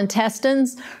small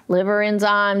intestines, liver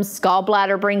enzymes,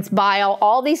 gallbladder brings bile,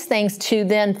 all these things to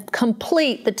then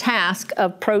complete the task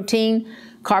of protein,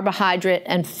 carbohydrate,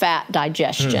 and fat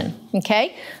digestion.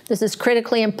 Okay? This is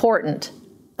critically important.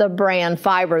 The bran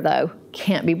fiber, though,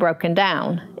 can't be broken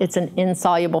down. It's an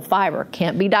insoluble fiber,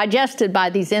 can't be digested by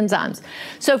these enzymes.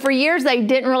 So for years, they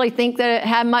didn't really think that it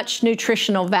had much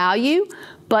nutritional value,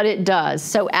 but it does.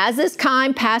 So as this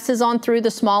chyme passes on through the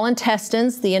small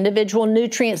intestines, the individual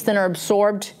nutrients then are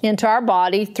absorbed into our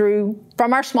body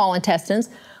from our small intestines.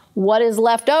 What is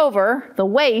left over, the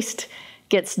waste,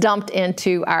 gets dumped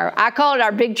into I call it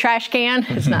our big trash can.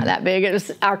 It's not that big.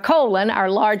 It's our colon, our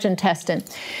large intestine.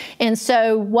 And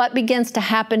so what begins to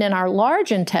happen in our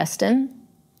large intestine,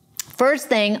 First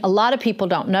thing, a lot of people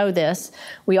don't know this.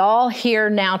 We all hear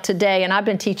now today, and I've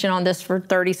been teaching on this for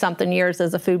 30-something years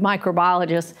as a food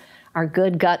microbiologist, our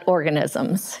good gut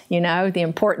organisms, you know, the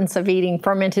importance of eating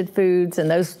fermented foods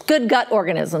and those good gut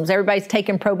organisms. Everybody's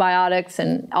taking probiotics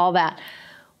and all that.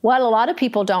 What a lot of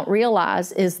people don't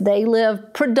realize is they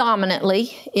live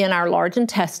predominantly in our large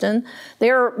intestine.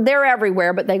 They're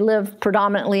everywhere, but they live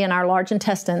predominantly in our large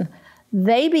intestine.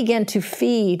 They begin to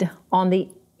feed on the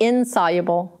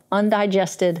insoluble,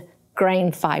 undigested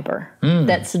grain fiber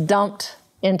that's dumped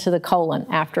into the colon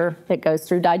after it goes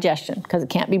through digestion, because it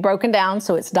can't be broken down,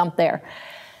 so it's dumped there.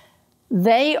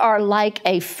 They are like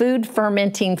a food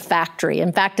fermenting factory.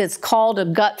 In fact, it's called a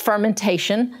gut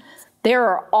fermentation. There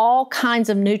are all kinds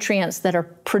of nutrients that are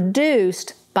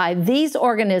produced by these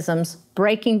organisms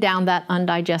breaking down that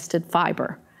undigested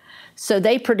fiber. So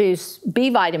they produce B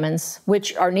vitamins,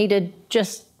 which are needed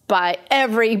just by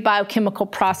every biochemical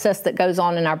process that goes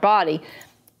on in our body.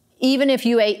 Even if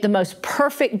you ate the most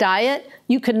perfect diet,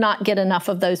 you could not get enough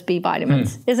of those B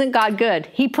vitamins. Isn't God good?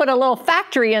 He put a little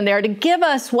factory in there to give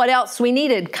us what else we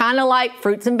needed, kind of like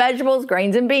fruits and vegetables,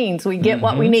 grains and beans. We get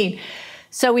what we need.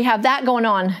 So we have that going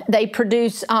on. They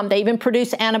produce, they even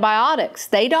produce antibiotics.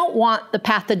 They don't want the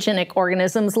pathogenic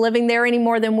organisms living there any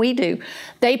more than we do.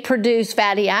 They produce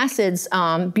fatty acids.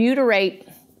 Butyrate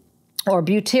or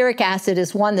butyric acid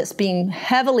is one that's being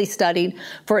heavily studied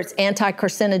for its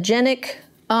anti-carcinogenic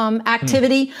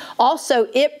activity. Also,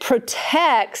 it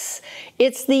protects,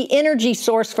 it's the energy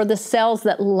source for the cells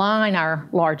that line our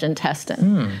large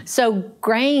intestine. So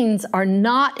grains are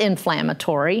not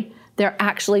inflammatory. They're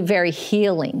actually very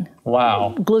healing.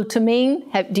 Wow.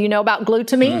 Glutamine, do you know about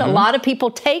glutamine? A lot of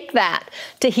people take that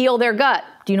to heal their gut.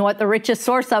 Do you know what the richest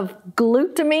source of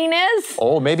glutamine is?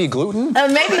 Oh, maybe gluten?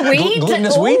 Maybe wheat.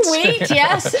 Glutinous wheat? Wheat,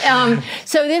 yes.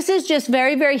 So this is just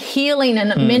very, very healing,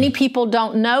 and many people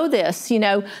don't know this. You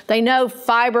know, they know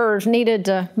fiber is needed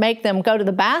to make them go to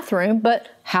the bathroom, but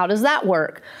how does that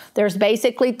work? There's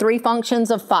basically 3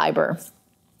 functions of fiber.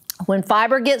 When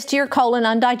fiber gets to your colon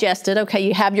undigested, okay,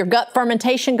 you have your gut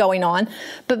fermentation going on,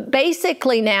 but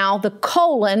basically now the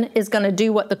colon is going to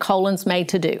do what the colon's made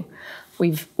to do.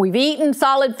 We've eaten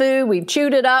solid food, we've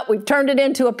chewed it up, we've turned it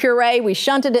into a puree, we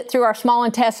shunted it through our small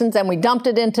intestines, and we dumped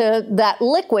it into that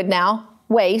liquid now,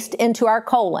 waste, into our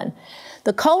colon.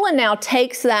 The colon now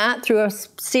takes that through a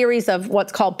series of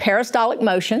what's called peristaltic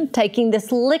motion, taking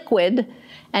this liquid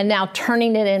and now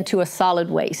turning it into a solid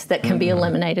waste that can be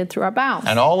eliminated through our bowels.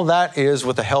 And all of that is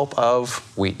with the help of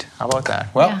wheat. How about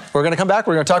that? Well, we're going to come back.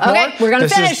 We're going to talk more. Okay, we're going to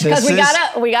finish because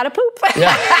we gotta poop.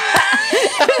 Yeah.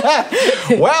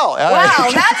 Well, wow,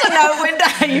 that's a note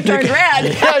when you turned red.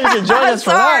 Yeah, you can join us for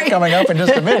that coming up in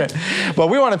just a minute. But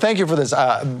we want to thank you for this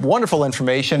wonderful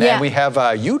information, and we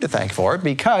have you to thank for it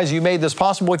because you made this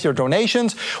possible with your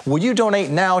donations. Will you donate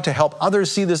now to help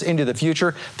others see this into the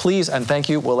future? Please and thank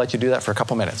you. We'll let you do that for a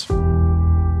couple minutes.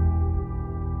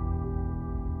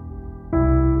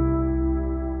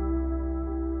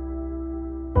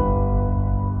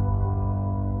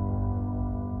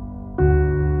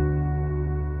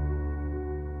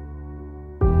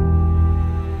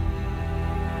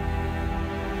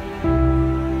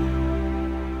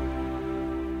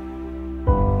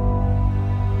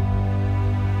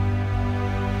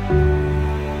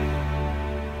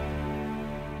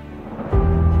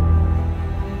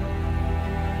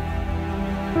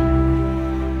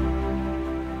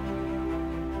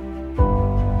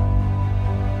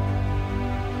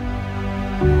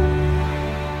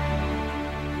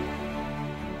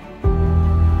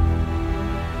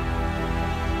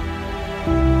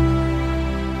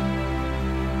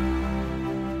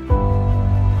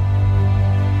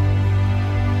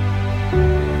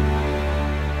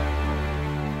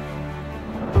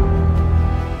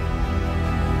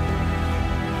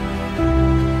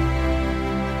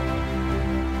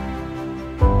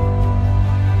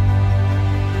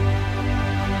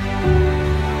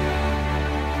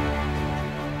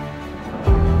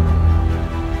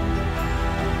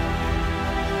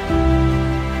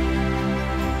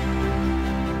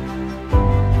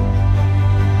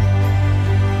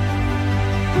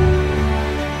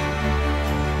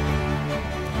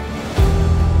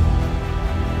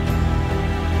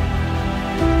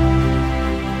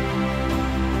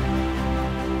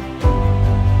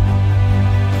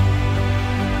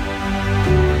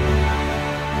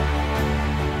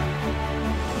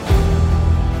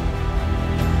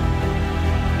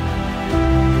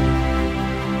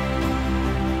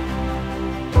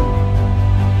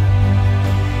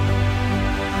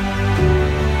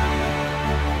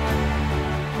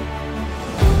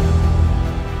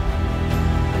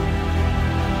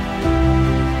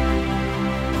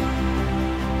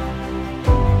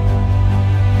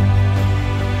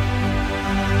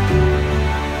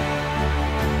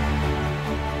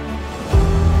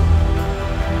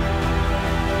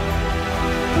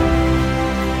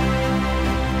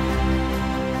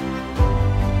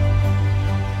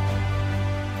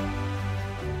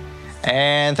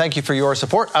 And thank you for your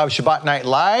support of Shabbat Night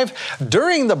Live.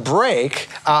 During the break,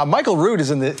 Michael Rood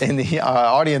is in the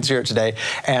audience here today,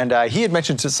 and he had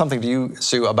mentioned something to you,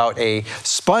 Sue, about a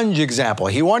sponge example.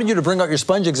 He wanted you to bring out your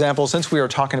sponge example since we are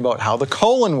talking about how the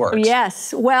colon works.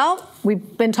 Yes. Well,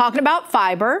 we've been talking about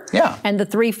fiber and the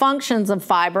 3 functions of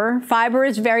fiber. Fiber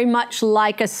is very much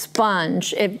like a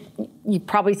sponge. You've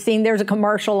probably seen there's a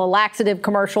commercial, a laxative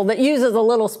commercial that uses a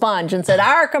little sponge and said,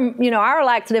 our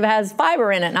laxative has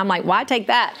fiber in it. And I'm like, why take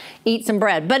that? Eat some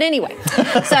bread. But anyway,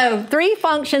 so 3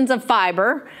 functions of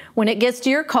fiber. When it gets to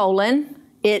your colon,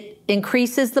 it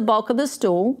increases the bulk of the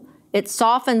stool. It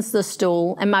softens the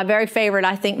stool, and my very favorite,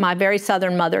 I think my very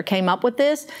Southern mother came up with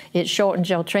this, it shortens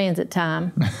your transit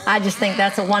time. I just think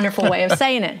that's a wonderful way of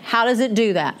saying it. How does it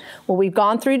do that? Well, we've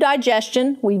gone through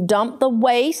digestion, we've dumped the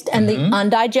waste and the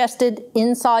undigested,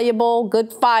 insoluble,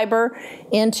 good fiber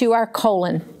into our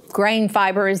colon. Grain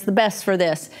fiber is the best for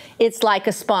this. It's like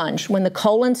a sponge. When the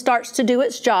colon starts to do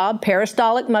its job,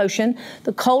 peristaltic motion,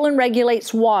 the colon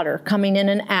regulates water coming in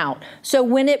and out. So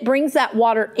when it brings that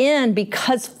water in,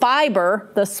 because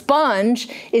fiber, the sponge,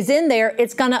 is in there,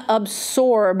 it's going to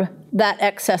absorb that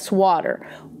excess water.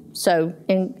 So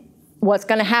what's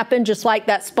going to happen, just like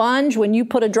that sponge, when you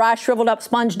put a dry, shriveled up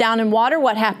sponge down in water,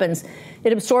 what happens?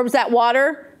 It absorbs that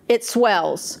water, it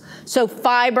swells. So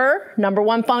fiber, number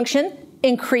 1 function,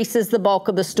 increases the bulk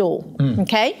of the stool,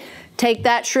 okay? Take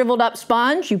that shriveled up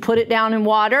sponge, you put it down in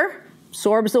water,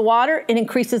 absorbs the water, it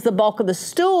increases the bulk of the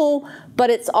stool,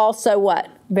 but it's also what?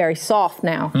 Very soft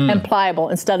now and pliable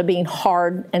instead of being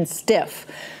hard and stiff.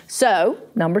 So,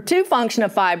 number 2 function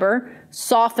of fiber,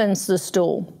 softens the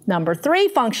stool. Number 3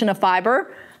 function of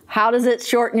fiber, how does it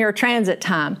shorten your transit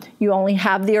time? You only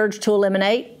have the urge to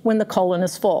eliminate when the colon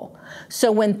is full.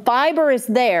 So when fiber is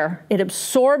there, it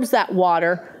absorbs that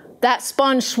water, that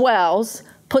sponge swells,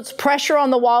 puts pressure on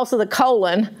the walls of the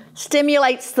colon,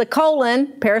 stimulates the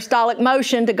colon, peristaltic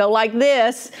motion, to go like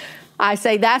this. I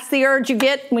say that's the urge you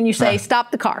get when you say, stop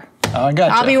the car. I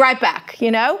gotcha. I'll be right back,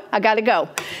 I gotta go.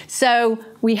 So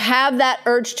we have that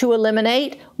urge to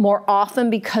eliminate more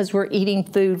often because we're eating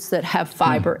foods that have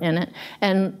fiber in it.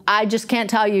 And I just can't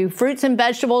tell you, fruits and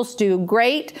vegetables do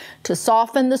great to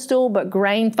soften the stool, but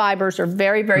grain fibers are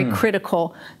very, very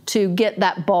critical to get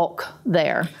that bulk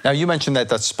there. Now, you mentioned that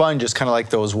the sponge is kind of like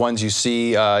those ones you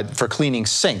see for cleaning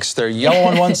sinks. They're yellow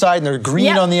on one side and they're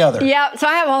green on the other. Yeah, so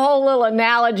I have a whole little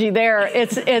analogy there.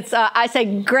 I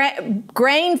say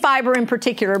grain fiber in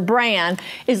particular, bran,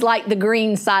 is like the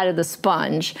green side of the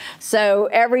sponge. So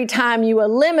every time you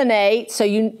eliminate, so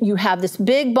you have this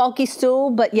big bulky stool,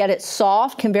 but yet it's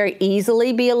soft, can very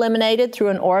easily be eliminated through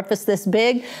an orifice this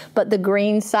big, but the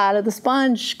green side of the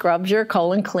sponge scrubs your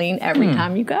colon clean every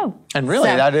time you go. And really,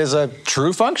 that is a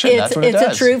true function. That's what it does.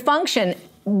 It's a true function.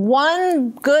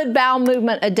 1 good bowel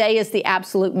movement a day is the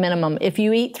absolute minimum. If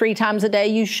you eat 3 times a day,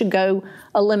 you should go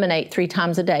eliminate 3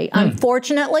 times a day.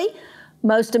 Unfortunately,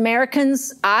 most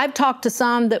Americans, I've talked to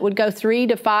some that would go 3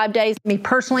 to 5 days. Me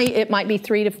personally, it might be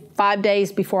 3 to 5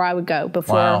 days before I would go,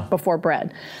 before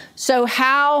bread. So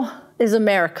how is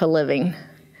America living?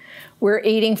 We're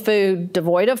eating food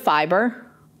devoid of fiber,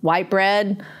 white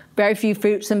bread, very few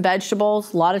fruits and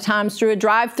vegetables. A lot of times through a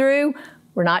drive-through,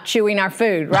 we're not chewing our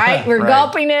food, right? We're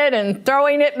gulping it and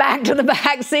throwing it back to the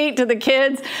back seat to the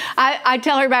kids. I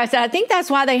tell everybody, I said, I think that's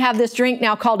why they have this drink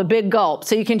now called a big gulp.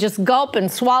 So you can just gulp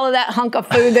and swallow that hunk of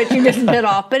food that you just bit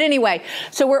off. But anyway,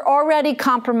 so we're already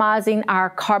compromising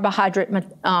our carbohydrate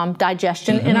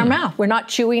digestion in our mouth. We're not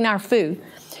chewing our food.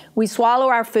 We swallow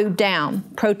our food down.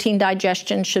 Protein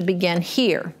digestion should begin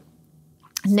here.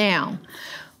 Now,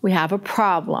 we have a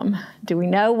problem. Do we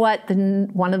know what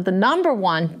one of the number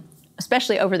 1,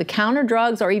 especially over-the-counter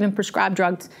drugs or even prescribed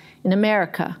drugs in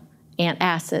America?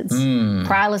 Antacids,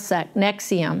 Prilosec,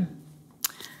 Nexium.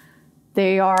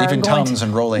 They are even Tums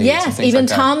and Rolaids. Yes, and things even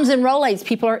like Tums and Rolaids.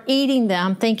 People are eating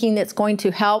them thinking it's going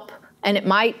to help, and it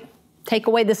might take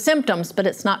away the symptoms, but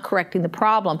it's not correcting the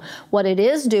problem. What it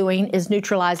is doing is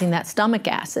neutralizing that stomach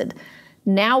acid.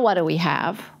 Now what do we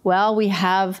have? Well, we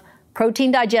have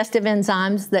protein digestive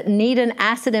enzymes that need an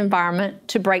acid environment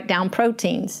to break down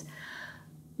proteins.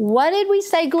 What did we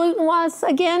say gluten was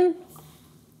again?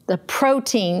 The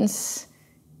proteins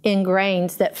in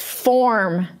grains that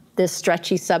form this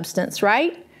stretchy substance,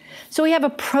 right? So we have a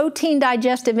protein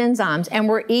digestive enzymes, and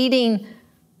we're eating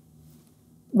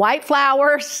white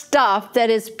flour stuff that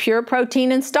is pure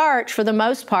protein and starch for the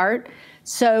most part.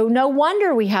 So no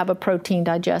wonder we have a protein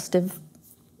digestive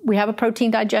we have a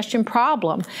protein digestion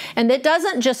problem. And it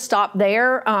doesn't just stop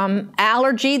there.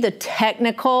 Allergy, the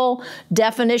technical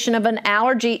definition of an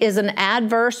allergy is an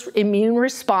adverse immune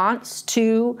response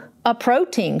to a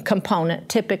protein component,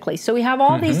 typically. So we have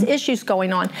all these issues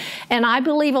going on. And I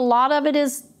believe a lot of it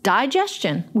is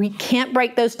digestion. We can't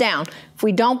break those down. If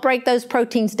we don't break those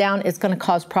proteins down, it's going to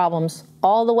cause problems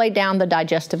all the way down the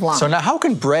digestive line. So now how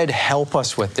can bread help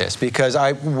us with this? Because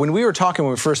when we were talking, when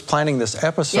we were first planning this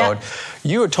episode,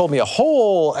 you had told me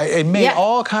it made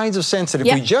all kinds of sense that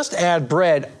if we just add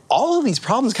bread, all of these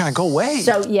problems kind of go away.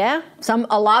 So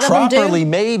a lot of them do. Properly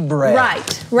made bread.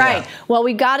 Right. Well,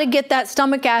 we got to get that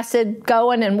stomach acid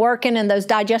going and working and those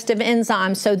digestive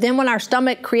enzymes. So then when our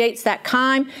stomach creates that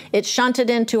chyme, it's shunted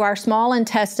into our small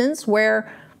intestines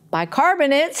where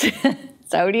bicarbonates,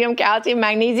 sodium, calcium,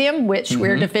 magnesium, which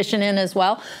we're deficient in as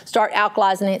well, start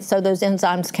alkalizing it so those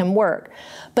enzymes can work.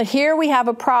 But here we have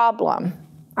a problem.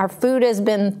 Our food has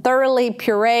been thoroughly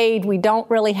pureed. We don't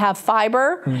really have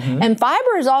fiber. And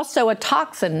fiber is also a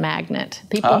toxin magnet.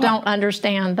 People don't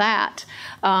understand that.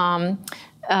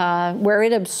 Where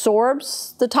it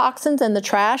absorbs the toxins and the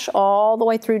trash all the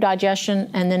way through digestion,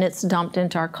 and then it's dumped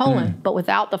into our colon. But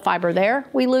without the fiber there,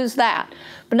 we lose that.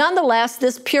 But nonetheless,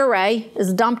 this puree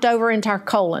is dumped over into our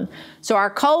colon. So our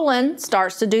colon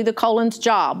starts to do the colon's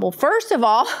job. Well, first of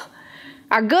all,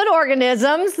 our good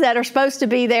organisms that are supposed to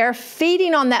be there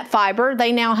feeding on that fiber,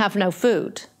 they now have no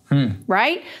food.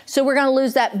 Right? So we're going to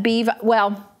lose that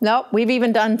we've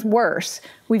even done worse.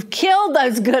 We've killed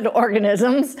those good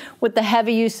organisms with the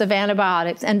heavy use of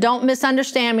antibiotics. And don't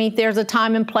misunderstand me, there's a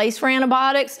time and place for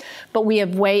antibiotics, but we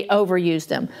have way overused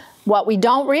them. What we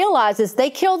don't realize is they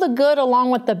kill the good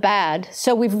along with the bad.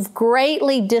 So we've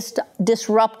greatly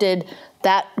disrupted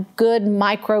that good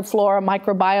microflora,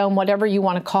 microbiome, whatever you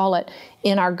want to call it,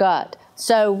 in our gut.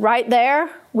 So right there,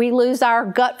 we lose our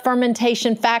gut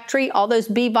fermentation factory, all those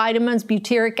B vitamins,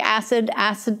 butyric acid,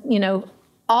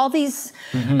 all these,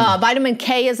 vitamin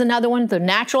K is another one, the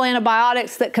natural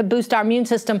antibiotics that could boost our immune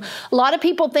system. A lot of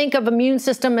people think of immune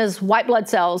system as white blood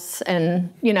cells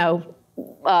and,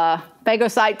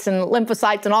 phagocytes and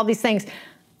lymphocytes and all these things.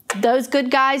 Those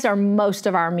good guys are most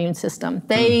of our immune system.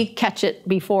 They catch it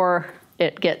before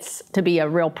it gets to be a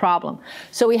real problem.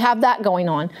 So we have that going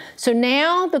on. So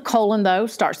now the colon, though,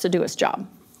 starts to do its job.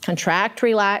 Contract,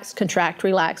 relax,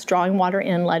 drawing water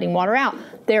in, letting water out.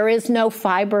 There is no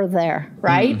fiber there,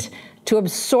 right? To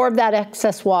absorb that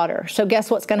excess water. So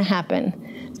guess what's going to happen?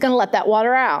 It's going to let that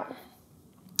water out.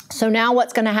 So now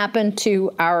what's going to happen to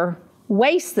our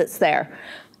waste that's there?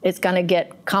 It's going to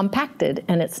get compacted,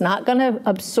 and it's not going to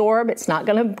absorb. It's not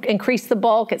going to increase the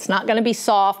bulk. It's not going to be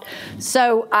soft.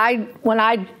 So when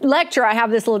I lecture, I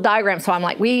have this little diagram. So I'm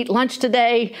like, we eat lunch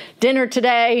today, dinner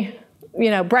today,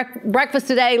 breakfast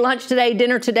today, lunch today,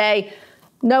 dinner today.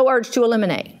 No urge to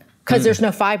eliminate because there's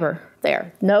no fiber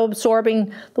there. No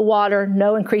absorbing the water,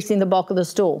 no increasing the bulk of the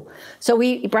stool. So we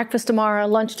eat breakfast tomorrow,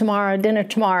 lunch tomorrow, dinner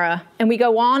tomorrow, and we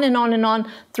go on and on and on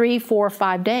 3, 4,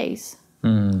 5 days.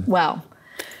 Well,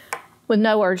 with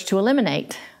no urge to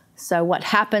eliminate. So what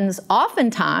happens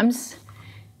oftentimes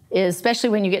is, especially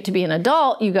when you get to be an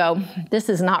adult, you go, this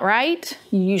is not right.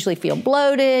 You usually feel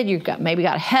bloated. You've maybe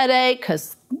got a headache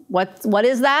because what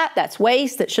is that? That's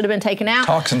waste that should have been taken out.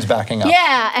 Toxins backing up.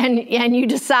 Yeah, and you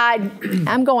decide,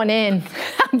 I'm going in.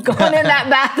 I'm going in that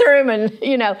bathroom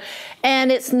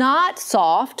and it's not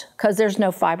soft because there's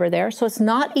no fiber there. So it's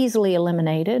not easily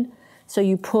eliminated. So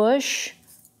you push,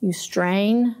 you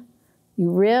strain,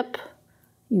 you rip,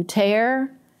 you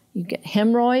tear, you get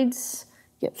hemorrhoids,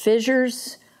 you get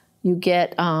fissures, you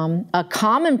get a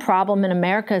common problem in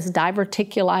America is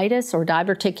diverticulitis or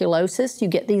diverticulosis. You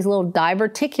get these little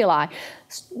diverticuli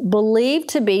believed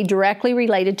to be directly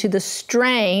related to the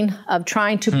strain of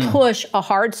trying to push a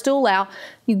hard stool out.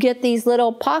 You get these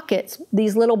little pockets,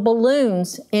 these little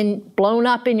balloons blown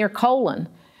up in your colon.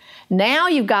 Now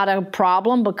you've got a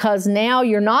problem because now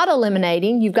you're not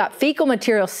eliminating. You've got fecal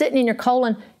material sitting in your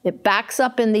colon. It backs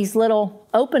up in these little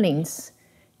openings.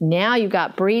 Now you've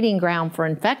got breeding ground for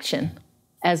infection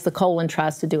as the colon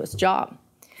tries to do its job.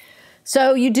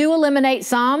 So you do eliminate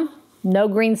some. No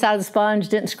green side of the sponge,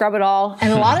 didn't scrub it all.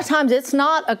 And a lot of times it's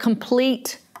not a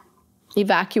complete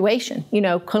evacuation,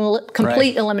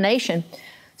 complete elimination.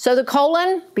 So the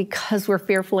colon, because we're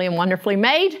fearfully and wonderfully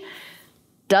made,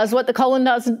 does what the colon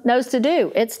knows to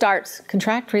do. It starts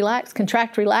contract, relax,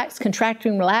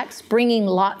 relax, bringing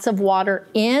lots of water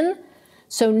in.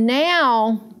 So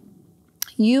now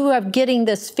you are getting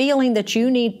this feeling that you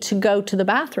need to go to the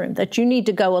bathroom, that you need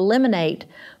to go eliminate,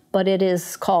 but it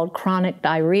is called chronic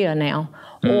diarrhea now,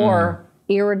 or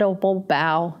irritable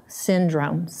bowel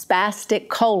syndrome, spastic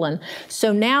colon.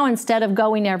 So now instead of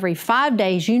going every 5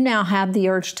 days, you now have the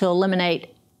urge to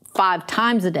eliminate 5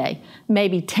 times a day,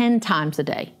 maybe 10 times a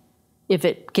day, if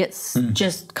it gets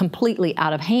just completely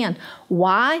out of hand.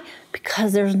 Why?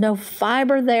 Because there's no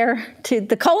fiber there.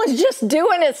 The colon's just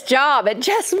doing its job. It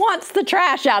just wants the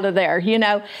trash out of there, you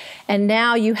know? And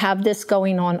now you have this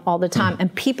going on all the time.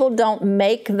 And people don't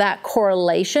make that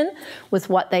correlation with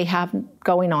what they have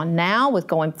going on now, with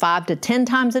going 5 to 10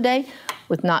 times a day,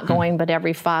 with not going but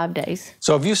every 5 days.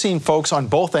 So have you seen folks on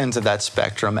both ends of that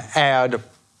spectrum add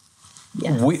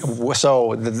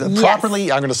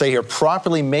properly, I'm going to say here,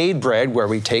 properly made bread, where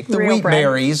we take the wheat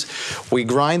berries, we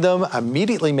grind them,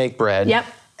 immediately make bread,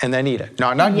 and then eat it.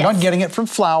 No, not getting it from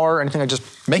flour or anything, like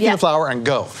just making the flour and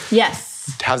go. Yes.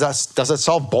 Does that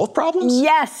solve both problems?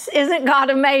 Yes. Isn't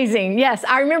God amazing? Yes.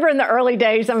 I remember in the early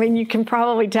days, I mean, you can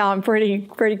probably tell I'm pretty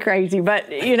crazy,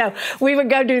 but, you know, we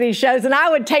would go do these shows, and I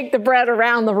would take the bread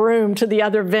around the room to the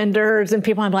other vendors, and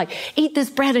people, I'm like, eat this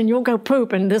bread and you'll go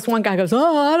poop. And this one guy goes,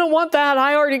 oh, I don't want that.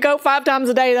 I already go 5 times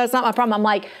a day. That's not my problem. I'm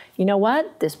like, you know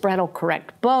what? This bread will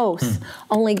correct both.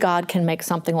 Only God can make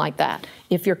something like that.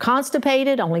 If you're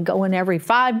constipated, only going every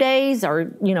 5 days,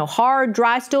 or, you know, hard,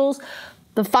 dry stools,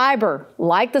 the fiber,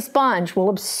 like the sponge, will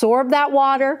absorb that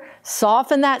water,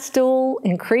 soften that stool,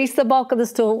 increase the bulk of the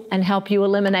stool, and help you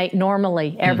eliminate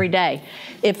normally every day.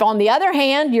 If, on the other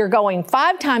hand, you're going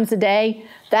 5 times a day,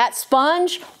 that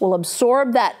sponge will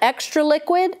absorb that extra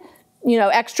liquid, you know,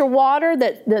 extra water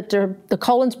that the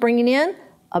colon's bringing in,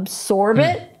 absorb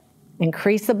it,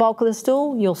 increase the bulk of the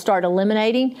stool, you'll start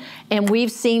eliminating. And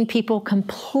we've seen people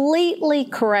completely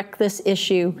correct this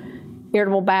issue,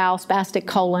 irritable bowel, spastic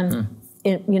colon,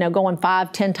 you know, going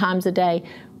 5, 10 times a day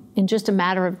in just a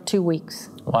matter of 2 weeks.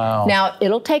 Wow. Now,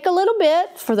 it'll take a little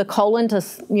bit for the colon to,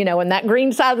 you know, and that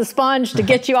green side of the sponge to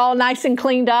get you all nice and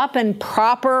cleaned up and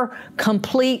proper,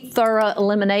 complete, thorough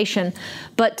elimination.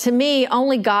 But to me,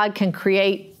 only God can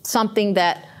create something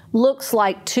that looks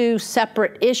like 2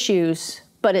 separate issues,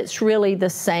 but it's really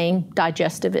the same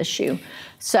digestive issue.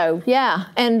 So, yeah.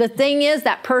 And the thing is,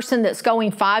 that person that's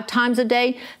going 5 times a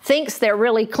day thinks they're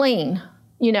really clean,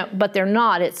 you know, but they're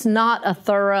not. It's not a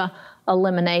thorough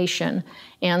elimination.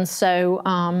 And so,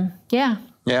 yeah.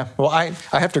 Yeah, well, I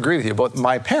have to agree with you. Both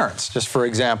my parents, just for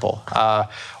example,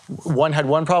 one had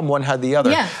one problem, one had the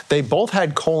other. Yeah. They both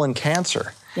had colon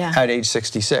cancer at age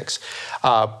 66.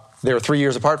 They were 3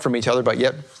 years apart from each other, but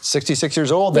yet 66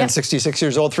 years old, then 66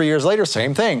 years old 3 years later,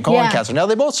 same thing, colon cancer. Now,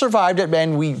 they both survived it,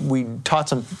 and we taught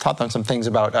them some things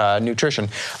about nutrition.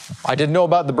 I didn't know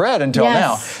about the bread until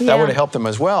now. That would have helped them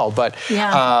as well. But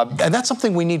and that's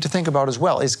something we need to think about as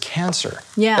well, is cancer.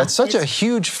 That's such a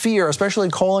huge fear, especially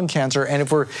colon cancer. And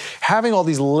if we're having all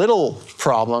these little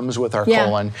problems with our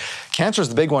colon, cancer is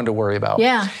the big one to worry about.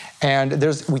 And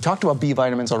we talked about B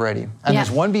vitamins already. And there's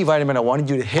one B vitamin I wanted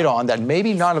you to hit on that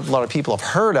maybe not a lot of people have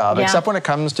heard of, except when it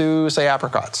comes to, say,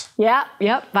 apricots.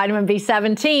 Vitamin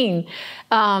B17.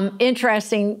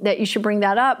 Interesting that you should bring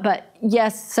that up. But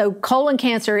yes, so colon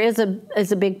cancer is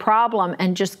a big problem,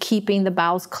 and just keeping the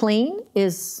bowels clean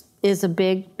is a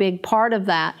big part of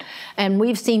that. And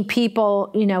we've seen people,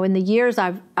 you know, in the years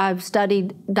I've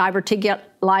studied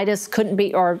diverticulitis couldn't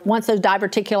be, or once those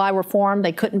diverticuli were formed,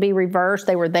 they couldn't be reversed.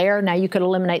 They were there. Now you could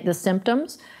eliminate the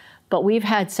symptoms. But we've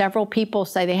had several people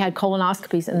say they had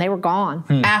colonoscopies and they were gone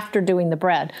after doing the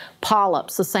bread.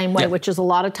 Polyps, the same way, which is a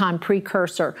lot of time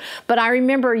precursor. But I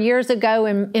remember years ago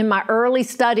in my early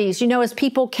studies, you know, as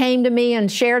people came to me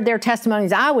and shared their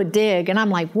testimonies, I would dig, and I'm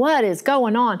like, what is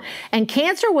going on? And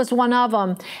cancer was one of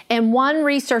them. And one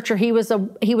researcher, he was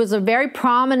a very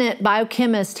prominent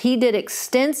biochemist. He did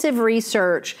extensive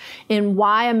research in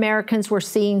why Americans were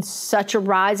seeing such a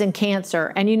rise in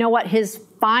cancer. And you know what his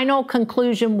final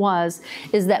conclusion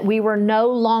is that we were no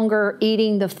longer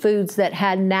eating the foods that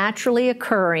had naturally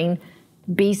occurring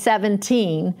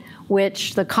B17,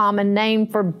 which the common name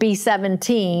for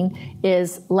B17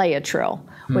 is Laetrile,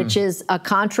 which is a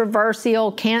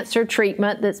controversial cancer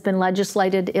treatment that's been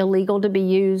legislated illegal to be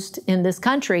used in this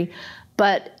country.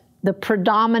 But the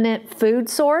predominant food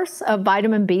source of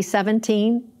vitamin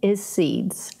B17 is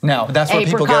seeds. Now, that's where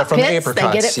people get it from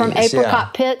apricot They get it from seeds,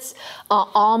 apricot pits,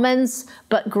 almonds,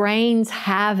 but grains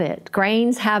have it.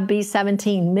 Grains have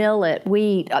B17, millet,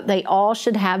 wheat, they all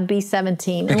should have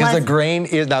B17. Because the grain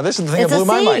is, now this is the thing that blew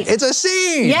my mind. It's a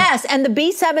seed! Yes, and the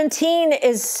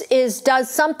B17 does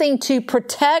something to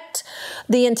protect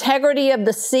the integrity of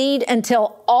the seed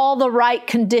until all the right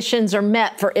conditions are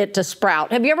met for it to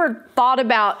sprout. Have you ever thought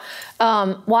about,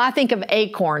 well, I think of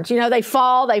acorns. You know, they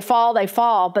fall,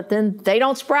 but then they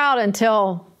don't sprout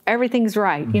until everything's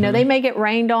right. You know, they may get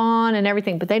rained on and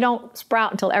everything, but they don't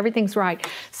sprout until everything's right.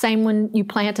 Same when you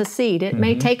plant a seed. It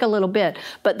may take a little bit,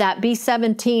 but that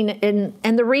B17,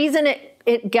 and the reason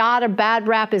it got a bad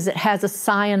rap is it has a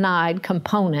cyanide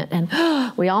component. And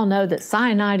we all know that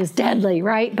cyanide is deadly,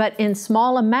 right? But in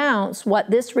small amounts, what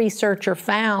this researcher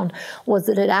found was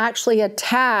that it actually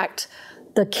attacked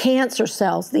the cancer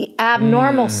cells, the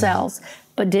abnormal cells,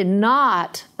 but did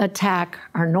not attack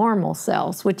our normal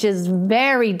cells, which is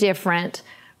very different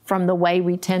from the way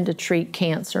we tend to treat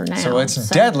cancer now. So it's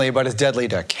deadly, but it's deadly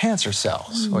to cancer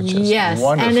cells, which is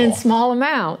wonderful. And in small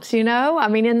amounts, you know? I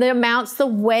mean, in the amounts, the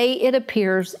way it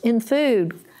appears in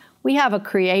food. We have a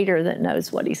creator that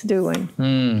knows what he's doing.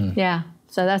 Yeah,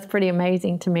 so that's pretty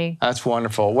amazing to me. That's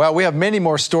wonderful. Well, we have many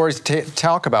more stories to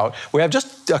talk about. We have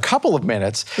just a couple of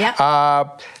minutes. Bring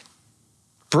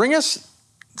us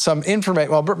some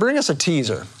information, well, bring us a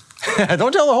teaser.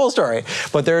 Don't tell the whole story,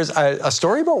 but there's a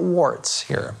story about warts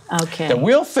here. Okay. That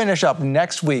we'll finish up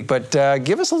next week, but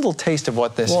give us a little taste of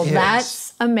what this is. Well,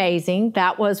 that's amazing.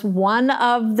 That was one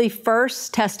of the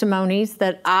first testimonies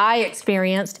that I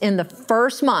experienced in the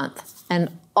first month,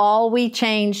 and all we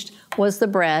changed was the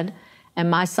bread, and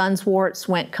my son's warts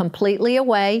went completely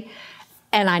away,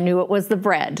 and I knew it was the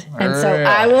bread. And so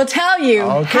I will tell you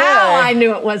how I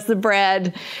knew it was the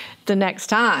bread the next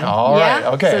time. All right,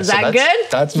 okay. So is that good?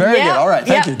 That's very good. All right,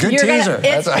 thank you. Good teaser.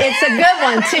 It's a good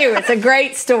one, too. It's a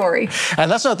great story.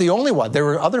 And that's not the only one. There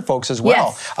were other folks as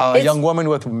well. Yes. A young woman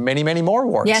with many, many more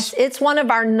warts. Yes, it's one of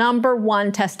our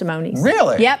 #1 testimonies.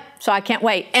 Really? Yep, so I can't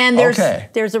wait. And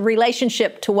there's a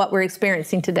relationship to what we're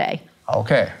experiencing today.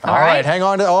 Okay. All right. Hang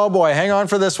on oh boy, hang on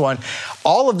for this one.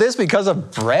 All of this because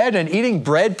of bread and eating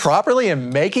bread properly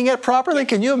and making it properly?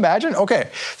 Can you imagine? Okay.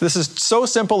 This is so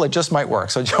simple, it just might work.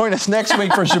 So join us next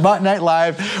week for Shabbat Night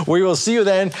Live. We will see you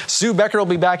then. Sue Becker will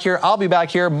be back here. I'll be back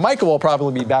here. Michael will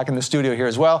probably be back in the studio here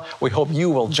as well. We hope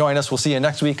you will join us. We'll see you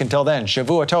next week. Until then,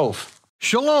 Shavua Tov.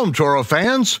 Shalom, Torah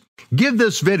fans. Give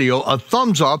this video a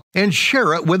thumbs up and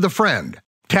share it with a friend.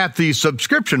 Tap the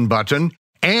subscription button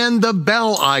and the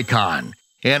bell icon.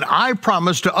 And I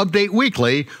promise to update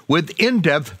weekly with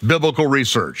in-depth biblical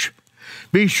research.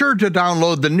 Be sure to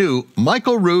download the new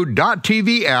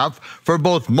michaelrood.tv app for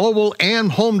both mobile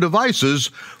and home devices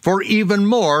for even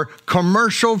more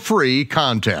commercial-free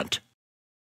content.